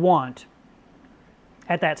what you want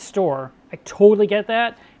at that store, I totally get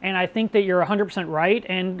that, and I think that you're 100% right,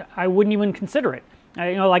 and I wouldn't even consider it.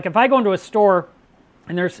 Like if I go into a store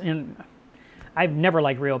and I've never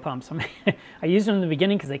liked Rio pumps. I used them in the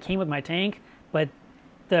beginning because they came with my tank, but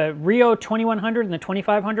the Rio 2100 and the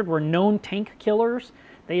 2500 were known tank killers.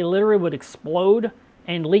 They literally would explode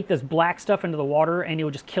and leak this black stuff into the water, and it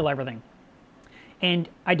would just kill everything. And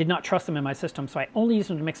I did not trust them in my system, so I only used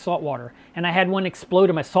them to mix salt water. And I had one explode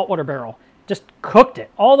in my saltwater barrel. Just cooked it.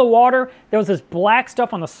 All the water, there was this black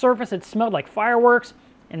stuff on the surface. It smelled like fireworks.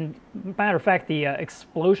 And matter of fact, the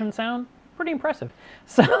explosion sound, pretty impressive.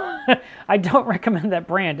 So I don't recommend that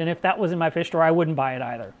brand, and if that was in my fish store, I wouldn't buy it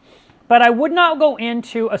either. But I would not go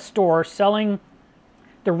into a store selling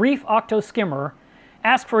the Reef Octo Skimmer,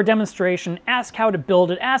 ask for a demonstration, ask how to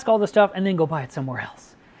build it, ask all this stuff, and then go buy it somewhere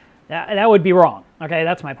else. That would be wrong. Okay,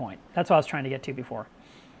 that's my point. That's what I was trying to get to before.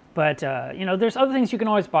 But, there's other things you can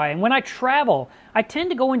always buy. And when I travel, I tend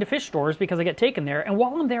to go into fish stores because I get taken there, and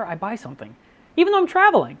while I'm there, I buy something. Even though I'm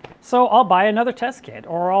traveling. So I'll buy another test kit,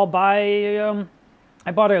 or I'll buy,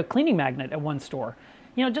 I bought a cleaning magnet at one store.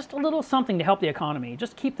 Just a little something to help the economy.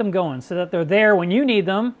 Just keep them going so that they're there when you need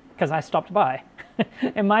them, because I stopped by.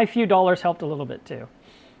 And my few dollars helped a little bit too.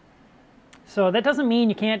 So that doesn't mean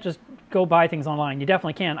you can't just go buy things online. You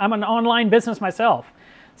definitely can. I'm an online business myself.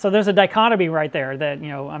 So there's a dichotomy right there that,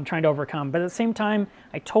 I'm trying to overcome. But at the same time,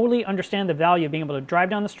 I totally understand the value of being able to drive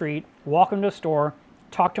down the street, walk into a store,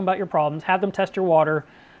 talk to them about your problems, have them test your water,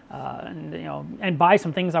 and buy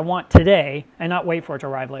some things I want today and not wait for it to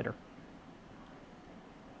arrive later.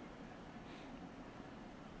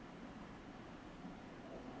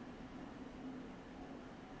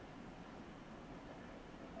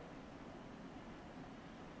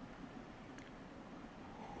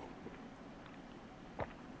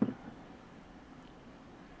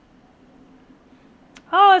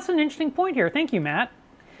 Oh, that's an interesting point here. Thank you, Matt.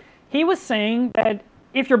 He was saying that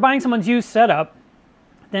if you're buying someone's used setup,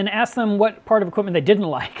 then ask them what part of equipment they didn't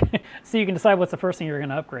like, so you can decide what's the first thing you're going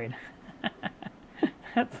to upgrade.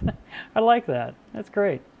 I like that. That's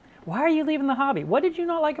great. Why are you leaving the hobby? What did you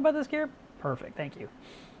not like about this gear? Perfect. Thank you.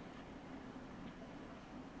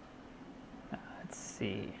 Let's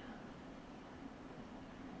see.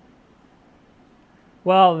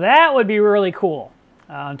 Well, that would be really cool,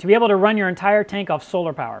 to be able to run your entire tank off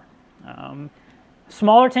solar power.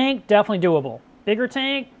 Smaller tank, definitely doable. Bigger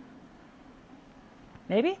tank,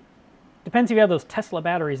 maybe? Depends if you have those Tesla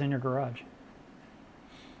batteries in your garage.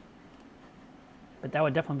 But that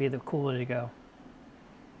would definitely be the cool way to go.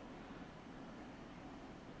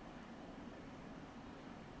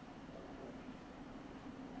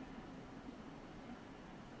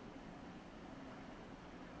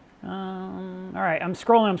 All right, I'm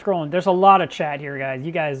scrolling. There's a lot of chat here, guys.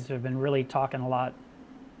 You guys have been really talking a lot.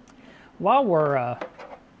 While we're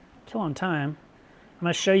killing time, I'm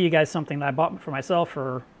going to show you guys something that I bought for myself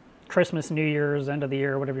for Christmas, New Year's, end of the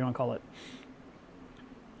year, whatever you want to call it.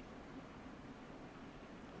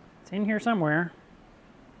 It's in here somewhere.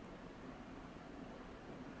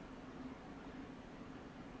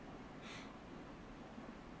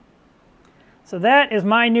 So that is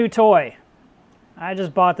my new toy. I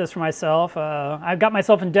just bought this for myself. I've got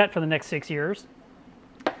myself in debt for the next 6 years.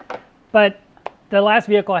 But the last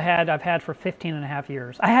vehicle I've had for 15 and a half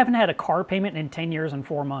years. I haven't had a car payment in 10 years and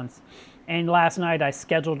 4 months. And last night I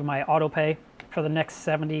scheduled my auto pay for the next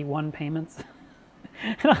 71 payments.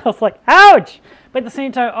 And I was like, ouch! But at the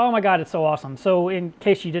same time, oh my God, it's so awesome. So in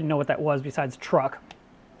case you didn't know what that was besides truck,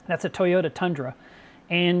 that's a Toyota Tundra.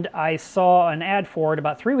 And I saw an ad for it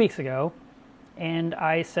about 3 weeks ago. And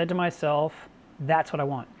I said to myself, that's what I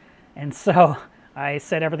want. And so I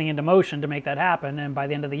set everything into motion to make that happen. And by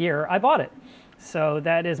the end of the year, I bought it. So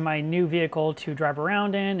that is my new vehicle to drive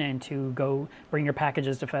around in and to go bring your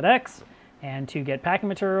packages to FedEx and to get packing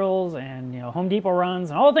materials and, you know, Home Depot runs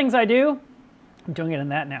and all the things I do. I'm doing it in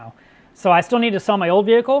that now. So I still need to sell my old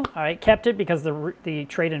vehicle. I kept it because the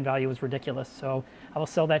trade-in value was ridiculous. So I will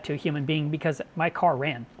sell that to a human being because my car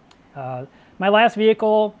ran. My last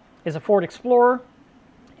vehicle is a Ford Explorer,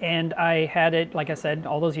 and I had it, like I said,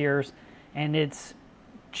 all those years, and it's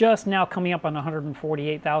just now coming up on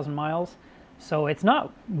 148,000 miles. So it's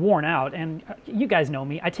not worn out, and you guys know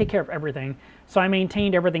me, I take care of everything. So I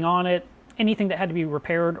maintained everything on it. Anything that had to be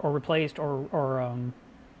repaired or replaced or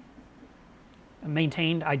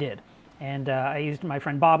maintained, I did. And I used my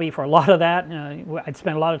friend Bobby for a lot of that. I'd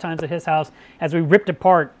spend a lot of times at his house as we ripped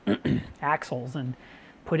apart axles and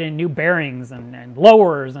put in new bearings and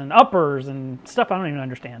lowers and uppers and stuff I don't even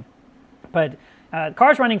understand. But the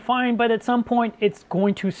car's running fine, but at some point it's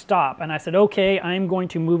going to stop. And I said, okay, I'm going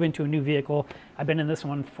to move into a new vehicle. I've been in this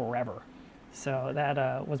one forever. So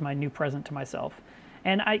that was my new present to myself.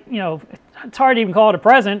 And it's hard to even call it a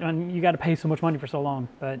present when you got to pay so much money for so long.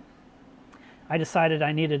 But I decided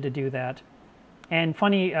I needed to do that. And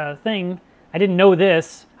funny thing, I didn't know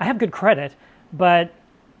this. I have good credit, but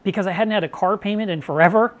because I hadn't had a car payment in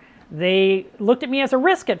forever, they looked at me as a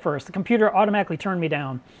risk at first. The computer automatically turned me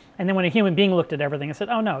down. And then when a human being looked at everything, I said,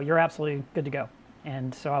 oh no, you're absolutely good to go.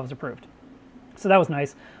 And so I was approved. So that was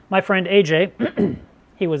nice. My friend AJ,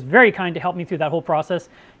 he was very kind to help me through that whole process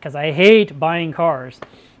because I hate buying cars.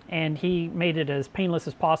 And he made it as painless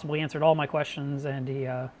as possible. He answered all my questions, and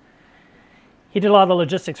he did a lot of the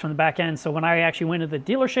logistics from the back end. So when I actually went to the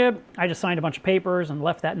dealership, I just signed a bunch of papers and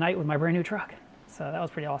left that night with my brand new truck. So that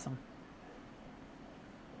was pretty awesome.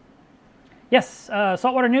 Yes,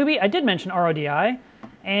 Saltwater Newbie, I did mention RODI,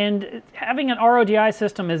 and having an RODI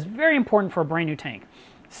system is very important for a brand new tank.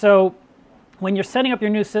 So when you're setting up your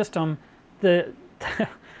new system, the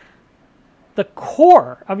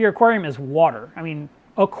core of your aquarium is water. I mean,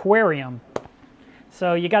 aquarium.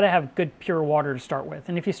 So you got to have good pure water to start with.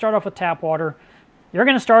 And if you start off with tap water, you're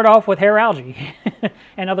going to start off with hair algae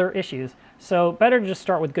and other issues. So better to just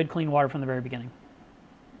start with good clean water from the very beginning.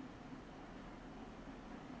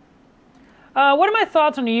 What are my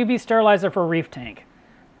thoughts on a UV sterilizer for a reef tank?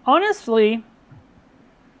 Honestly,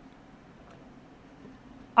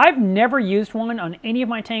 I've never used one on any of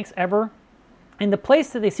my tanks ever. And the place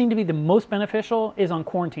that they seem to be the most beneficial is on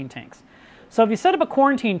quarantine tanks. So if you set up a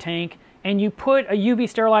quarantine tank and you put a UV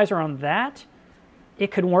sterilizer on that,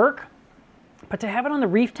 it could work. But to have it on the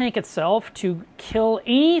reef tank itself to kill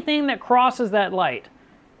anything that crosses that light,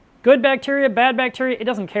 good bacteria, bad bacteria, it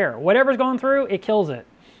doesn't care. Whatever's going through, it kills it.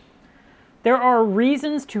 There are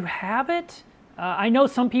reasons to have it. I know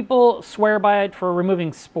some people swear by it for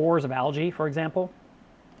removing spores of algae, for example.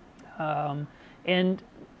 And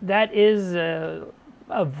that is a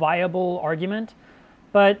viable argument.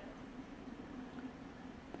 But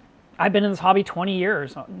I've been in this hobby 20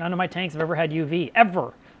 years. None of my tanks have ever had UV,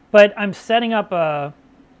 ever. But I'm setting up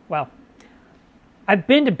well, I've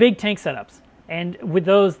been to big tank setups. And with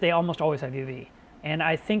those, they almost always have UV. And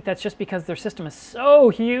I think that's just because their system is so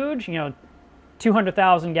huge,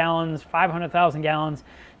 200,000 gallons, 500,000 gallons,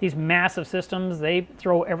 these massive systems, they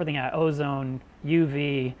throw everything at ozone,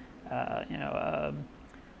 UV,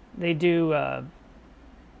 they do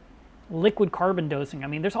liquid carbon dosing. I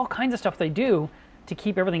mean, there's all kinds of stuff they do to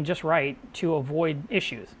keep everything just right to avoid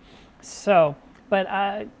issues. So, but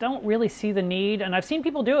I don't really see the need, and I've seen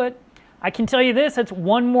people do it. I can tell you this, it's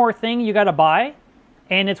one more thing you got to buy,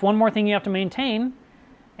 and it's one more thing you have to maintain,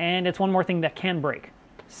 and it's one more thing that can break.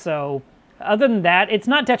 So other than that, it's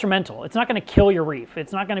not detrimental. It's not going to kill your reef.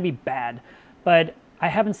 It's not going to be bad, but I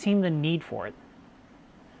haven't seen the need for it.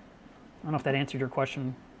 I don't know if that answered your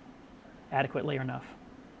question adequately or enough.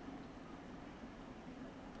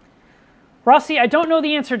 Rossi, I don't know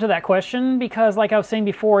the answer to that question because, like I was saying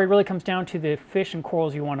before, it really comes down to the fish and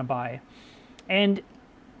corals you want to buy. And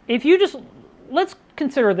if you just, let's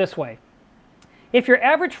consider it this way. If your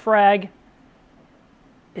average frag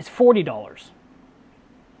is $40,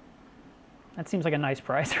 that seems like a nice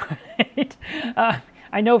price, right?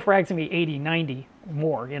 I know frags can be 80, 90,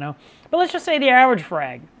 more, you know. But let's just say the average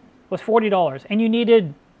frag was $40 and you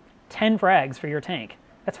needed 10 frags for your tank.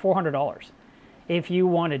 That's $400. If you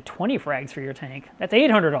wanted 20 frags for your tank, that's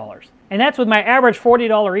 $800. And that's with my average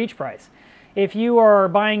 $40 each price. If you are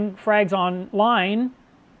buying frags online,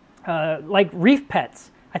 like Reef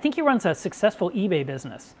Pets, I think he runs a successful eBay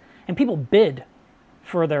business, and people bid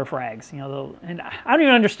for their frags. You know, and I don't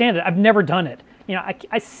even understand it. I've never done it. You know,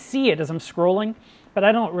 I see it as I'm scrolling, but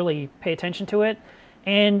I don't really pay attention to it.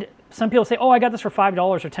 And some people say, "Oh, I got this for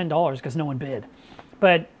 $5 or $10 because no one bid,"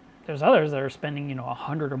 but there's others that are spending, you know,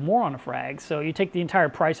 $100 or more on a frag. So you take the entire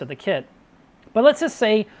price of the kit. But let's just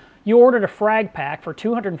say you ordered a frag pack for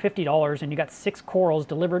 $250 and you got 6 corals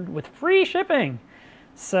delivered with free shipping.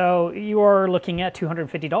 So you are looking at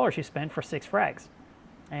 $250 you spent for 6 frags.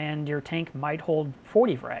 And your tank might hold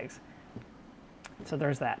 40 frags. So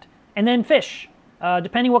there's that. And then fish.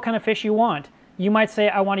 Depending what kind of fish you want. You might say,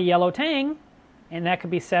 I want a yellow tang, and that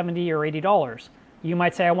could be $70 or $80. You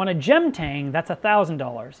might say, I want a gem tang, that's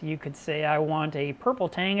 $1,000. You could say, I want a purple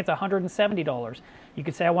tang, it's $170. You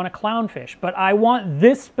could say, I want a clownfish, but I want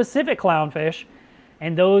this specific clownfish,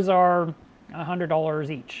 and those are $100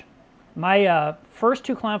 each. My first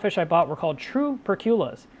 2 clownfish I bought were called true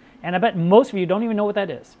perculas, and I bet most of you don't even know what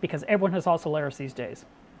that is, because everyone has ocellaris these days.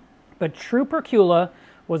 But true percula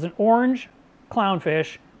was an orange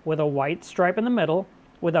clownfish with a white stripe in the middle,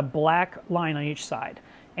 with a black line on each side.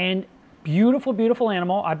 And beautiful, beautiful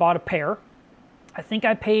animal. I bought a pair. I think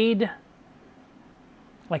I paid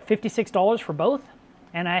like $56 for both.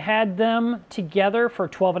 And I had them together for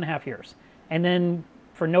 12 and a half years. And then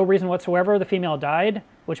for no reason whatsoever, the female died,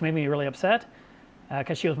 which made me really upset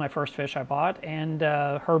because she was my first fish I bought. And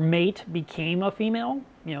her mate became a female,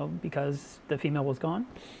 you know, because the female was gone.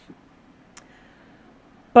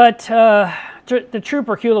 But the true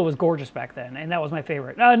percula was gorgeous back then, and that was my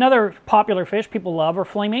favorite. Another popular fish people love are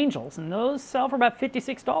flame angels, and those sell for about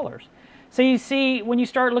 $56. So you see, when you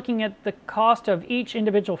start looking at the cost of each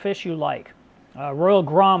individual fish you like, Royal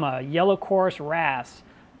Grama, Yellow Chorus Wrasse,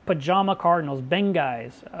 Pajama Cardinals,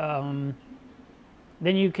 Bengais,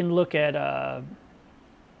 then you can look at,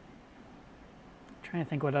 trying to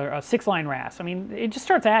think what other, 6-line wrasse. I mean, it just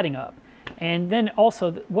starts adding up. And then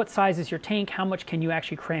also, what size is your tank? How much can you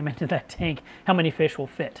actually cram into that tank? How many fish will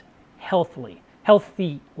fit healthily?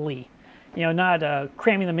 You know, not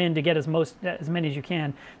cramming them in to get as many as you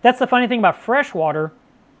can. That's the funny thing about freshwater,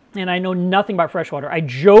 and I know nothing about freshwater. I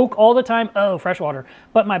joke all the time, oh, freshwater,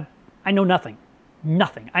 but I know nothing.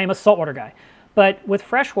 I am a saltwater guy. But with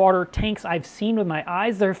freshwater tanks I've seen with my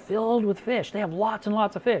eyes, they're filled with fish. They have lots and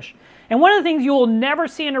lots of fish. And one of the things you will never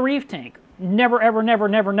see in a reef tank, never, ever, never,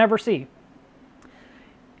 never, never see,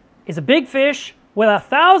 is a big fish with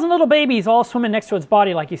 1,000 little babies all swimming next to its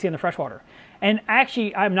body like you see in the freshwater. And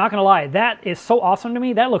actually, I'm not going to lie, that is so awesome to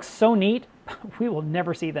me. That looks so neat. We will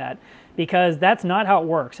never see that because that's not how it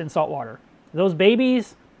works in saltwater. Those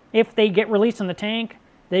babies, if they get released in the tank,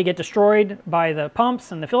 they get destroyed by the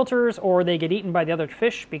pumps and the filters, or they get eaten by the other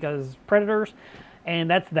fish because predators, and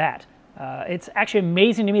that's that. It's actually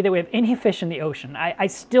amazing to me that we have any fish in the ocean. I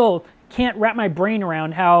still can't wrap my brain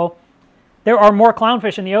around how there are more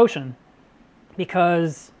clownfish in the ocean,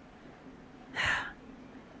 because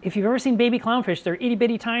if you've ever seen baby clownfish, they're itty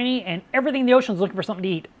bitty tiny, and everything in the ocean is looking for something to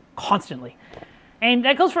eat constantly. And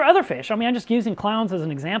that goes for other fish. I mean, I'm just using clowns as an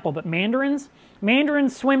example, but mandarins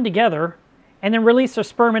swim together and then release their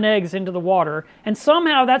sperm and eggs into the water, and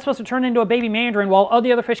somehow that's supposed to turn into a baby mandarin while all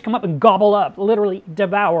the other fish come up and gobble up, literally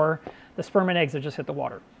devour the sperm and eggs that just hit the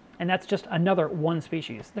water. And that's just another one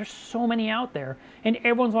species. There's so many out there, and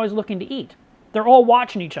everyone's always looking to eat. They're all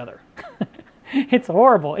watching each other. It's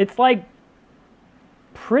horrible. It's like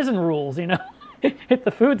prison rules, you know. If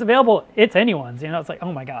the food's available, it's anyone's, you know. It's like,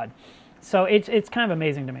 oh my God. So it's kind of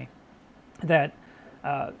amazing to me that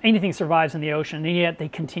anything survives in the ocean, and yet they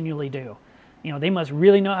continually do. You know, they must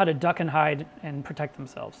really know how to duck and hide and protect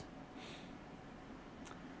themselves.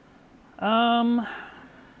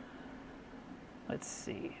 Let's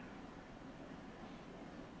see.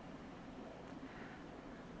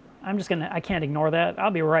 I can't ignore that.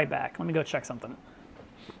 I'll be right back. Let me go check something.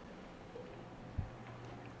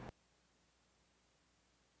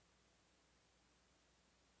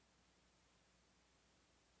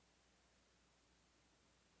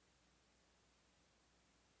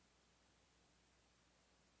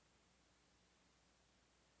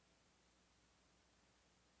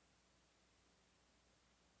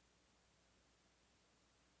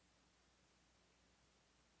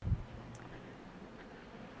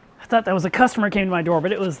 thought that was a customer came to my door,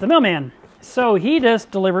 but it was the mailman. So he just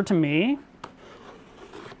delivered to me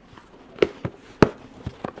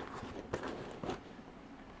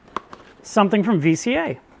something from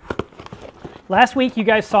VCA. Last week, you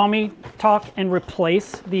guys saw me talk and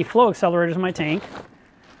replace the flow accelerators in my tank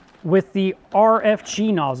with the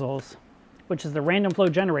RFG nozzles, which is the random flow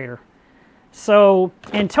generator. So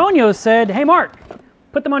Antonio said, hey Mark,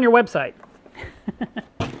 put them on your website.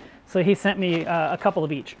 So he sent me a couple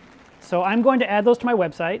of each. So I'm going to add those to my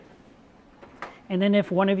website. And then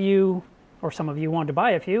if one of you or some of you want to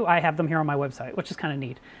buy a few, I have them here on my website, which is kind of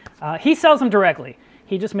neat. He sells them directly.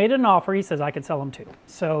 He just made an offer. He says I could sell them too.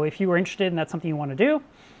 So if you are interested and that's something you want to do,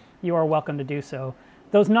 you are welcome to do so.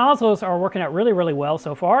 Those nozzles are working out really, really well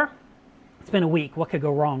so far. It's been a week. What could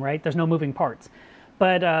go wrong, right? There's no moving parts.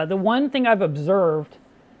 But the one thing I've observed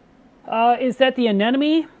is that the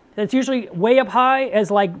anemone that's usually way up high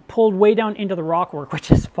is like pulled way down into the rockwork,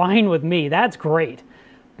 which is fine with me. That's great.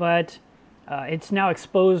 But it's now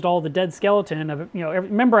exposed all the dead skeleton of, you know,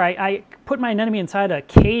 remember I put my anemone inside a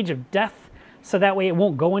cage of death so that way it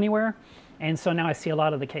won't go anywhere. And so now I see a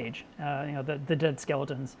lot of the cage, you know, the dead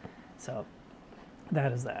skeletons. So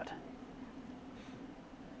that is that.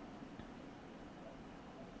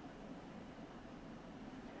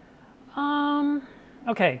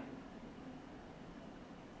 Okay.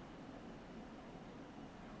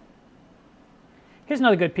 Here's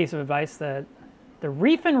another good piece of advice that the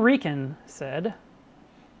Reef and Rican said.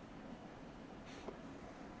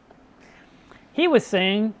 He was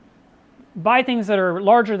saying, buy things that are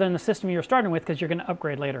larger than the system you're starting with because you're going to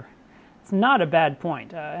upgrade later. It's not a bad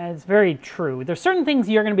point. It's very true. There's certain things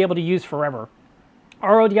you're going to be able to use forever.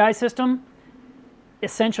 RODI system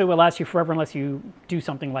essentially will last you forever unless you do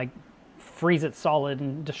something like freeze it solid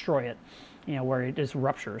and destroy it, you know, where it just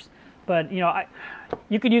ruptures. But, you know,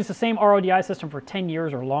 you could use the same RODI system for 10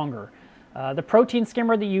 years or longer. The protein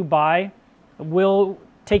skimmer that you buy will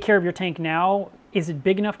take care of your tank now. Is it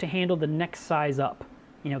big enough to handle the next size up?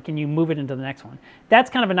 You know, can you move it into the next one? That's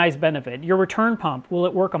kind of a nice benefit. Your return pump, will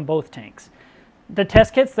it work on both tanks? The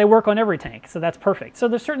test kits, they work on every tank, so that's perfect. So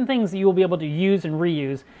there's certain things that you will be able to use and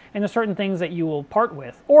reuse, and there's certain things that you will part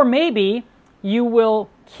with. Or maybe you will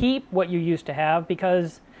keep what you used to have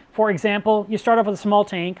because, for example, you start off with a small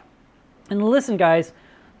tank. And listen, guys,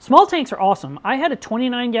 small tanks are awesome. I had a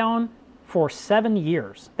 29-gallon for 7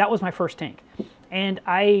 years. That was my first tank. And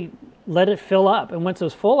I let it fill up. And once it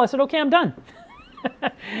was full, I said, okay, I'm done.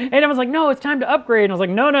 And I was like, no, it's time to upgrade. And I was like,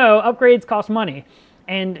 no, upgrades cost money.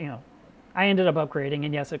 And, you know, I ended up upgrading.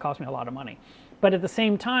 And yes, it cost me a lot of money. But at the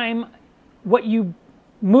same time, what you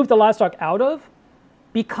move the livestock out of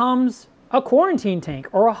becomes a quarantine tank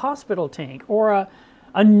or a hospital tank or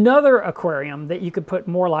another aquarium that you could put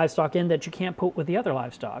more livestock in that you can't put with the other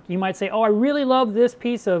livestock. You might say, oh, I really love this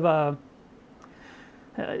piece of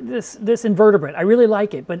this invertebrate. I really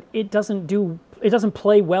like it, but it doesn't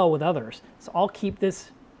play well with others. So I'll keep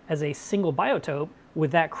this as a single biotope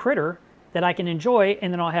with that critter that I can enjoy,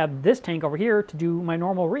 and then I'll have this tank over here to do my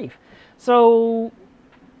normal reef. So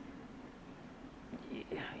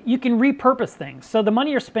you can repurpose things. So the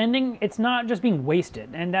money you're spending, it's not just being wasted,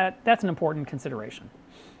 and that's an important consideration.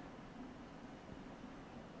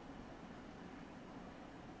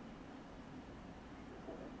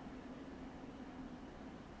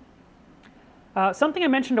 Something I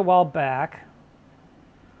mentioned a while back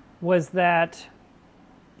was that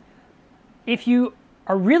if you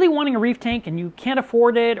are really wanting a reef tank and you can't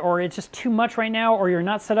afford it, or it's just too much right now, or you're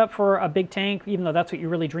not set up for a big tank, even though that's what you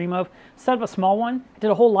really dream of, set up a small one. I did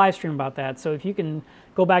a whole live stream about that, so if you can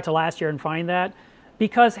go back to last year and find that,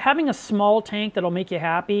 because having a small tank that'll make you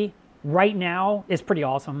happy right now is pretty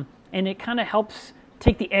awesome, and it kind of helps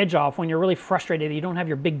take the edge off when you're really frustrated that you don't have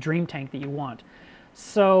your big dream tank that you want.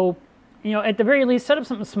 So, you know, at the very least, set up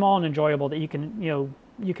something small and enjoyable that you can, you know,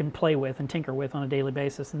 you can play with and tinker with on a daily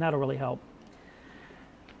basis, and that'll really help.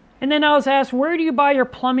 And then I was asked, where do you buy your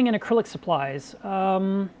plumbing and acrylic supplies?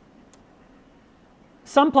 Some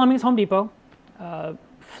plumbing is Home Depot.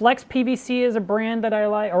 Flex PVC is a brand that I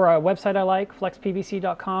like, or a website I like,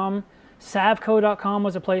 flexpvc.com. Savco.com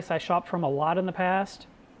was a place I shopped from a lot in the past.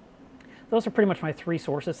 Those are pretty much my three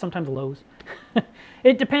sources, sometimes Lowe's.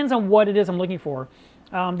 It depends on what it is I'm looking for.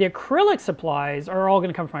 The acrylic supplies are all going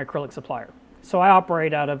to come from my acrylic supplier. So I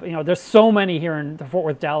operate out of, you know, there's so many here in the Fort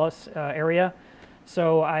Worth, Dallas area.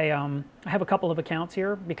 So I have a couple of accounts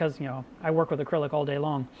here because, you know, I work with acrylic all day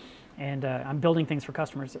long, and I'm building things for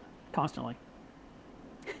customers constantly.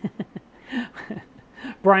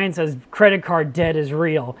 Brian says credit card debt is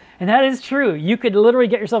real, and that is true. You could literally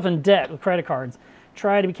get yourself in debt with credit cards.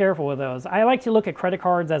 Try to be careful with those. I like to look at credit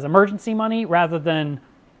cards as emergency money rather than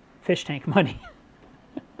fish tank money.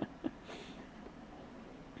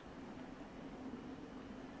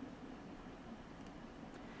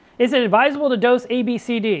 Is it advisable to dose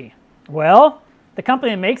ABCD? Well, the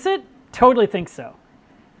company that makes it totally thinks so.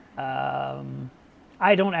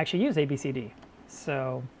 I don't actually use ABCD,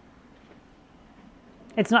 so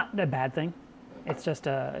it's not a bad thing. It's just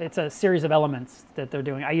it's a series of elements that they're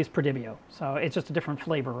doing. I use Prodibio, so it's just a different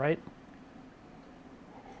flavor, right?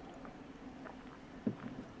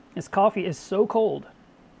 This coffee is so cold.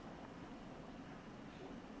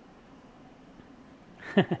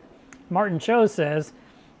 Martin Cho says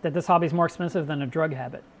that this hobby is more expensive than a drug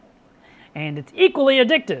habit, and it's equally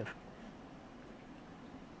addictive.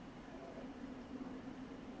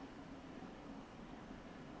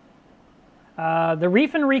 The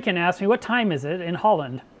Reef and Rican asked me, what time is it in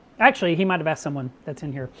Holland? Actually, he might have asked someone that's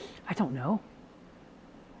in here. I don't know.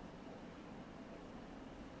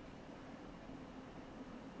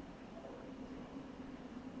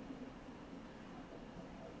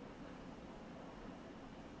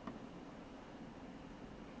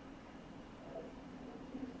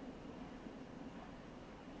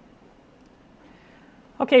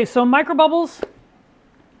 Okay, so microbubbles,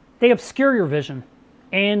 they obscure your vision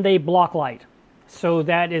and they block light. So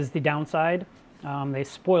that is the downside. They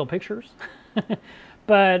spoil pictures,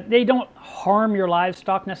 but they don't harm your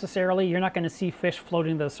livestock necessarily. You're not going to see fish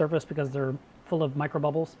floating to the surface because they're full of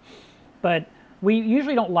microbubbles. But we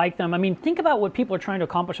usually don't like them. I mean, think about what people are trying to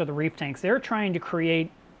accomplish with the reef tanks. They're trying to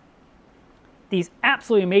create these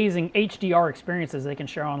absolutely amazing HDR experiences they can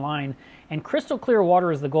share online, and crystal clear water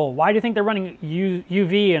is the goal. Why do you think they're running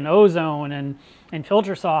UV and ozone and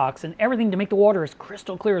filter socks and everything to make the water as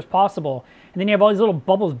crystal clear as possible? And then you have all these little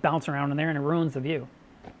bubbles bouncing around in there and it ruins the view.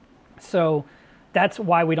 So that's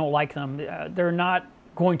why we don't like them. They're not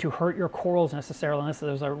going to hurt your corals necessarily unless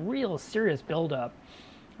there's a real serious buildup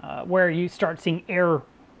where you start seeing air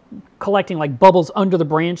collecting like bubbles under the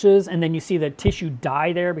branches, and then you see the tissue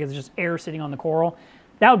die there because there's just air sitting on the coral.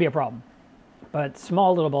 That would be a problem. But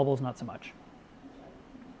small little bubbles, not so much.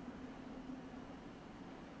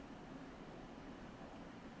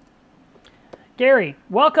 Gary,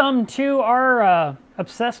 welcome to our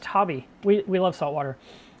obsessed hobby. We love saltwater.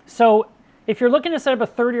 So if you're looking to set up a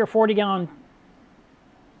 30 or 40 gallon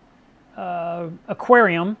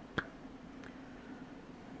aquarium,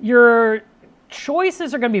 your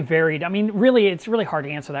choices are going to be varied. I mean, really, it's really hard to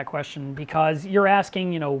answer that question because you're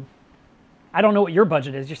asking, you know, I don't know what your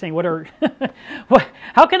budget is. You're saying,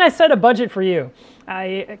 how can I set a budget for you?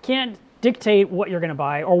 I can't dictate what you're going to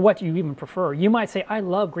buy or what you even prefer. You might say, I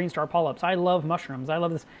love green star polyps. I love mushrooms. I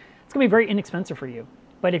love this. It's going to be very inexpensive for you.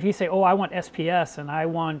 But if you say, oh, I want SPS and I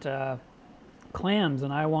want clams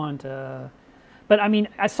and I want... But I mean,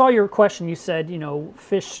 I saw your question. You said, you know,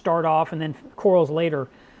 fish start off and then corals later.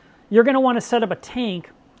 You're going to want to set up a tank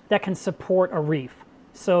that can support a reef.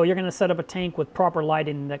 So you're going to set up a tank with proper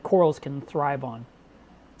lighting that corals can thrive on.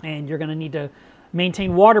 And you're going to need to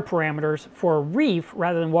maintain water parameters for a reef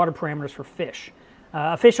rather than water parameters for fish.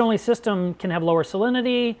 A fish-only system can have lower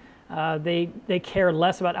salinity. They care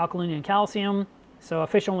less about alkalinity and calcium. So a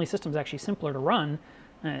fish-only system is actually simpler to run.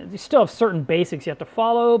 You still have certain basics you have to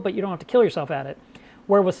follow, but you don't have to kill yourself at it.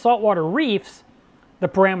 Where with saltwater reefs, the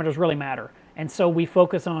parameters really matter. And so we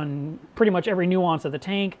focus on pretty much every nuance of the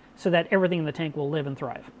tank so that everything in the tank will live and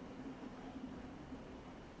thrive.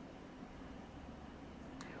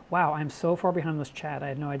 Wow, I'm so far behind this chat. I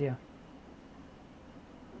had no idea.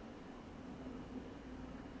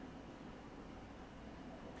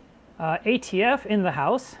 ATF in the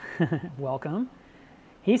house, welcome.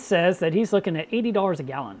 He says that he's looking at $80 a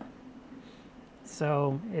gallon.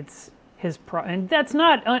 So it's his and that's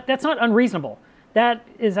not unreasonable. That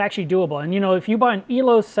is actually doable. And you know, if you buy an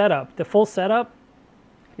ELO setup, the full setup,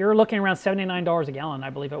 you're looking around $79 a gallon, I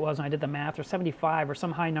believe it was, and I did the math, or 75 or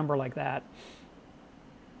some high number like that.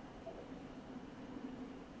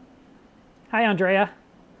 Hi, Andrea.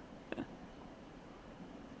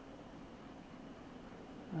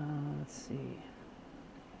 Let's see.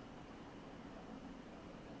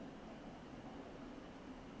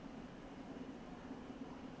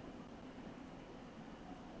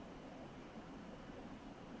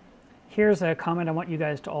 Here's a comment I want you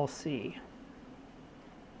guys to all see.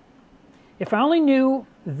 If I only knew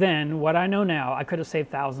then what I know now, I could have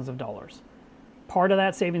saved thousands of dollars. Part of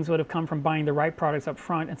that savings would have come from buying the right products up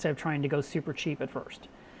front instead of trying to go super cheap at first.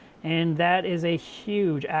 And that is a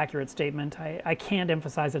huge accurate statement. I can't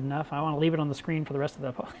emphasize it enough. I want to leave it on the screen for the rest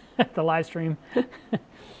of the live stream.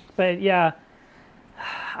 But yeah,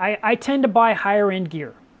 I tend to buy higher end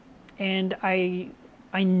gear. And I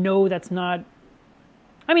know that's not,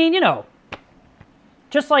 I mean, you know,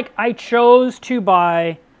 Just like I chose to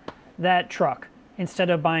buy that truck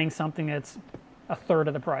instead of buying something that's a third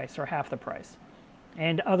of the price or half the price.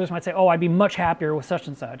 And others might say, oh, I'd be much happier with such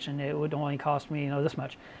and such, and it would only cost me, this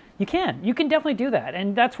much. You can definitely do that.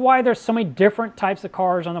 And that's why there's so many different types of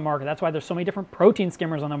cars on the market. That's why there's so many different protein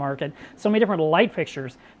skimmers on the market, so many different light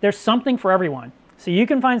fixtures. There's something for everyone. So you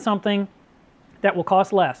can find something that will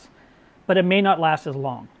cost less, but it may not last as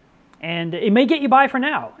long. And it may get you by for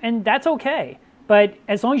now, and that's okay. But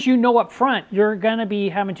as long as you know up front, you're going to be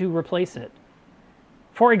having to replace it.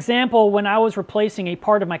 For example, when I was replacing a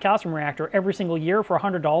part of my calcium reactor every single year for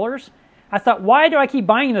 $100, I thought, why do I keep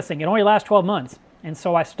buying this thing? It only lasts 12 months. And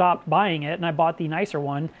so I stopped buying it, and I bought the nicer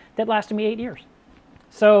one that lasted me 8 years.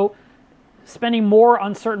 So spending more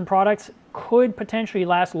on certain products could potentially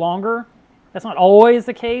last longer. That's not always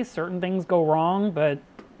the case. Certain things go wrong, but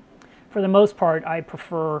for the most part, I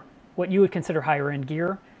prefer what you would consider higher-end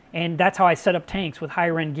gear. And that's how I set up tanks with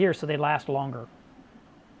higher-end gear so they last longer.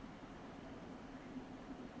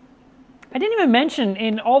 I didn't even mention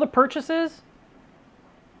in all the purchases,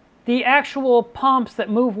 the actual pumps that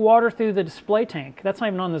move water through the display tank. That's not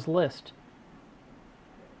even on this list.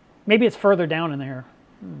 Maybe it's further down in there,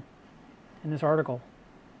 in this article.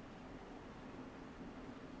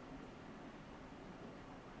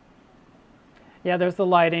 Yeah, there's the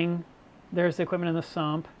lighting. There's the equipment in the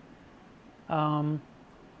sump.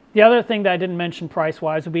 The other thing that I didn't mention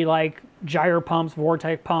price-wise would be like gyro pumps,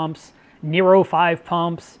 Vortec pumps, Nero 5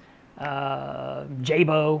 pumps,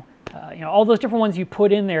 Jabo, all those different ones you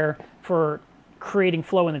put in there for creating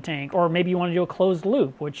flow in the tank. Or maybe you want to do a closed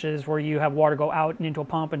loop, which is where you have water go out and into a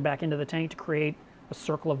pump and back into the tank to create a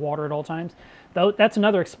circle of water at all times. Though that's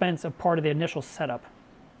another expensive part of the initial setup.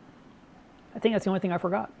 I think that's the only thing I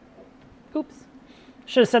forgot. Oops.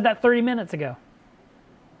 Should have said that 30 minutes ago.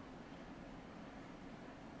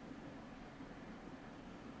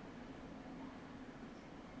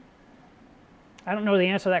 I don't know the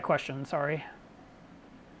answer to that question, sorry.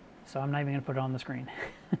 So I'm not even going to put it on the screen.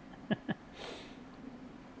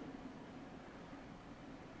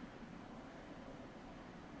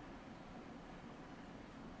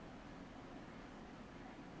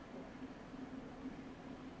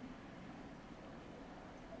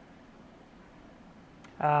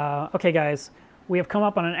 Okay, guys, we have come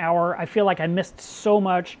up on an hour. I feel like I missed so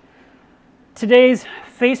much. Today's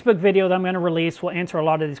Facebook video that I'm going to release will answer a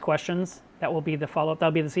lot of these questions. That will be the follow-up.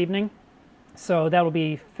 That'll be this evening. So that will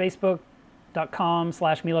be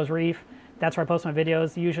facebook.com/melevsreef. That's where I post my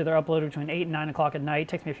videos. Usually they're uploaded between 8 and 9 o'clock at night. It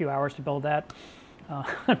takes me a few hours to build that,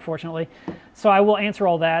 unfortunately. So I will answer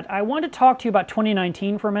all that. I want to talk to you about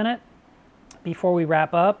 2019 for a minute before we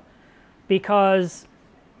wrap up, because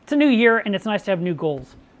it's a new year and it's nice to have new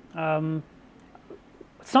goals.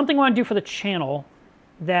 Something I want to do for the channel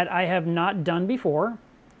that I have not done before,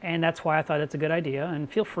 and that's why I thought it's a good idea, and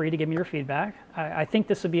feel free to give me your feedback. I think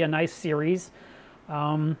this would be a nice series.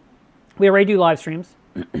 We already do live streams,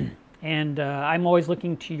 and I'm always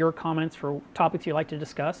looking to your comments for topics you'd like to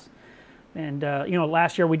discuss. And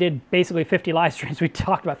last year we did basically 50 live streams. We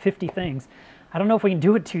talked about 50 things. I don't know if we can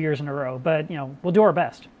do it 2 years in a row, but we'll do our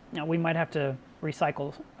best. We might have to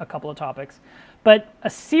recycle a couple of topics. But a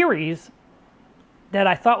series that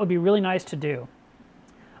I thought would be really nice to do.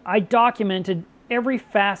 I documented every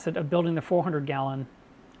facet of building the 400-gallon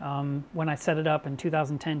when I set it up in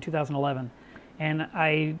 2010, 2011. And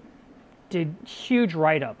I did huge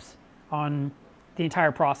write-ups on the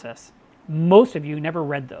entire process. Most of you never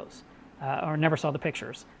read those or never saw the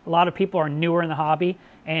pictures. A lot of people are newer in the hobby,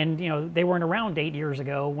 and they weren't around 8 years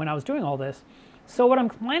ago when I was doing all this. So what I'm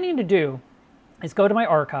planning to do is go to my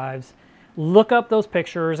archives, look up those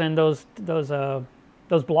pictures and those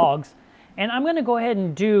blogs, and I'm going to go ahead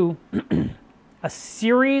and do a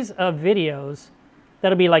series of videos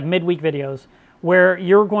that'll be like midweek videos where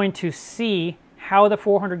you're going to see how the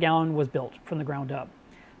 400-gallon was built from the ground up.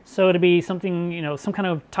 So it'll be something, some kind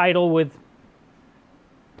of title with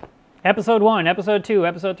episode 1, episode 2,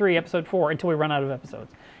 episode 3, episode 4 until we run out of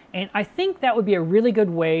episodes. And I think that would be a really good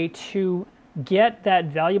way to get that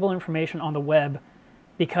valuable information on the web,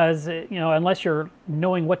 because unless you're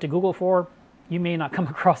knowing what to Google for, you may not come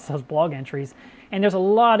across those blog entries. And there's a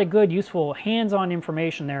lot of good, useful, hands-on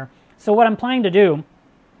information there. So what I'm planning to do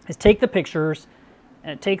is take the pictures,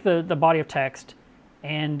 take the body of text,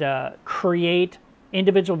 and create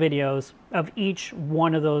individual videos of each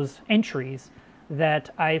one of those entries that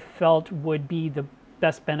I felt would be the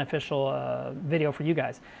best beneficial video for you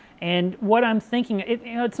guys. And what I'm thinking,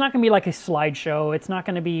 it's not going to be like a slideshow. It's not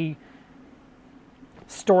going to be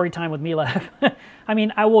story time with Melev. I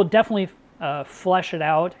mean, I will definitely flesh it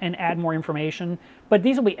out and add more information. But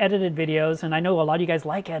these will be edited videos, and I know a lot of you guys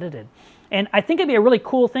like edited. And I think it'd be a really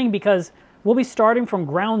cool thing because we'll be starting from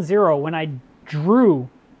ground zero when I drew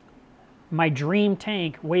my dream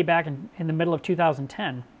tank way back in the middle of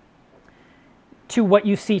 2010 to what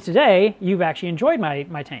you see today. You've actually enjoyed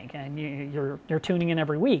my tank, and you're tuning in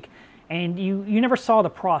every week, and you never saw the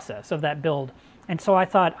process of that build. And so I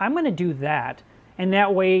thought, I'm going to do that, and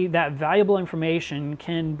that way that valuable information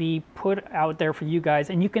can be put out there for you guys,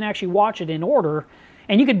 and you can actually watch it in order,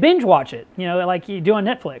 and you could binge watch it, you know, like you do on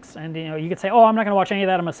Netflix. And you could say, oh, I'm not going to watch any of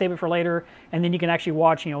that, I'm going to save it for later, and then you can actually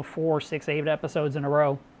watch 4, 6, 8 episodes in a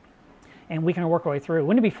row, and we can work our way through.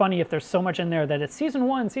 Wouldn't it be funny if there's so much in there that it's season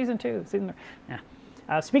 1, season 2, season 3?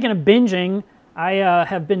 Yeah. Speaking of binging, I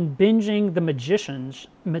have been binging The Magicians,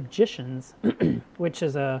 which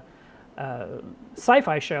is a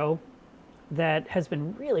sci-fi show that has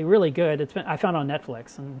been really, really good. I found it on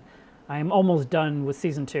Netflix, and I'm almost done with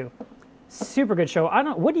season 2. Super good show.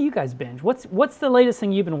 What do you guys binge? What's the latest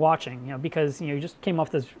thing you've been watching? Because you just came off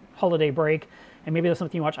this holiday break, and maybe there's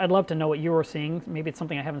something you watch. I'd love to know what you were seeing. Maybe it's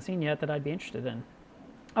something I haven't seen yet that I'd be interested in.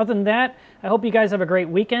 Other than that, I hope you guys have a great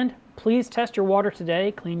weekend. Please test your water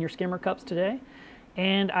today. Clean your skimmer cups today.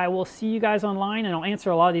 And I will see you guys online, and I'll answer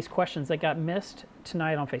a lot of these questions that got missed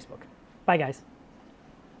tonight on Facebook. Bye, guys.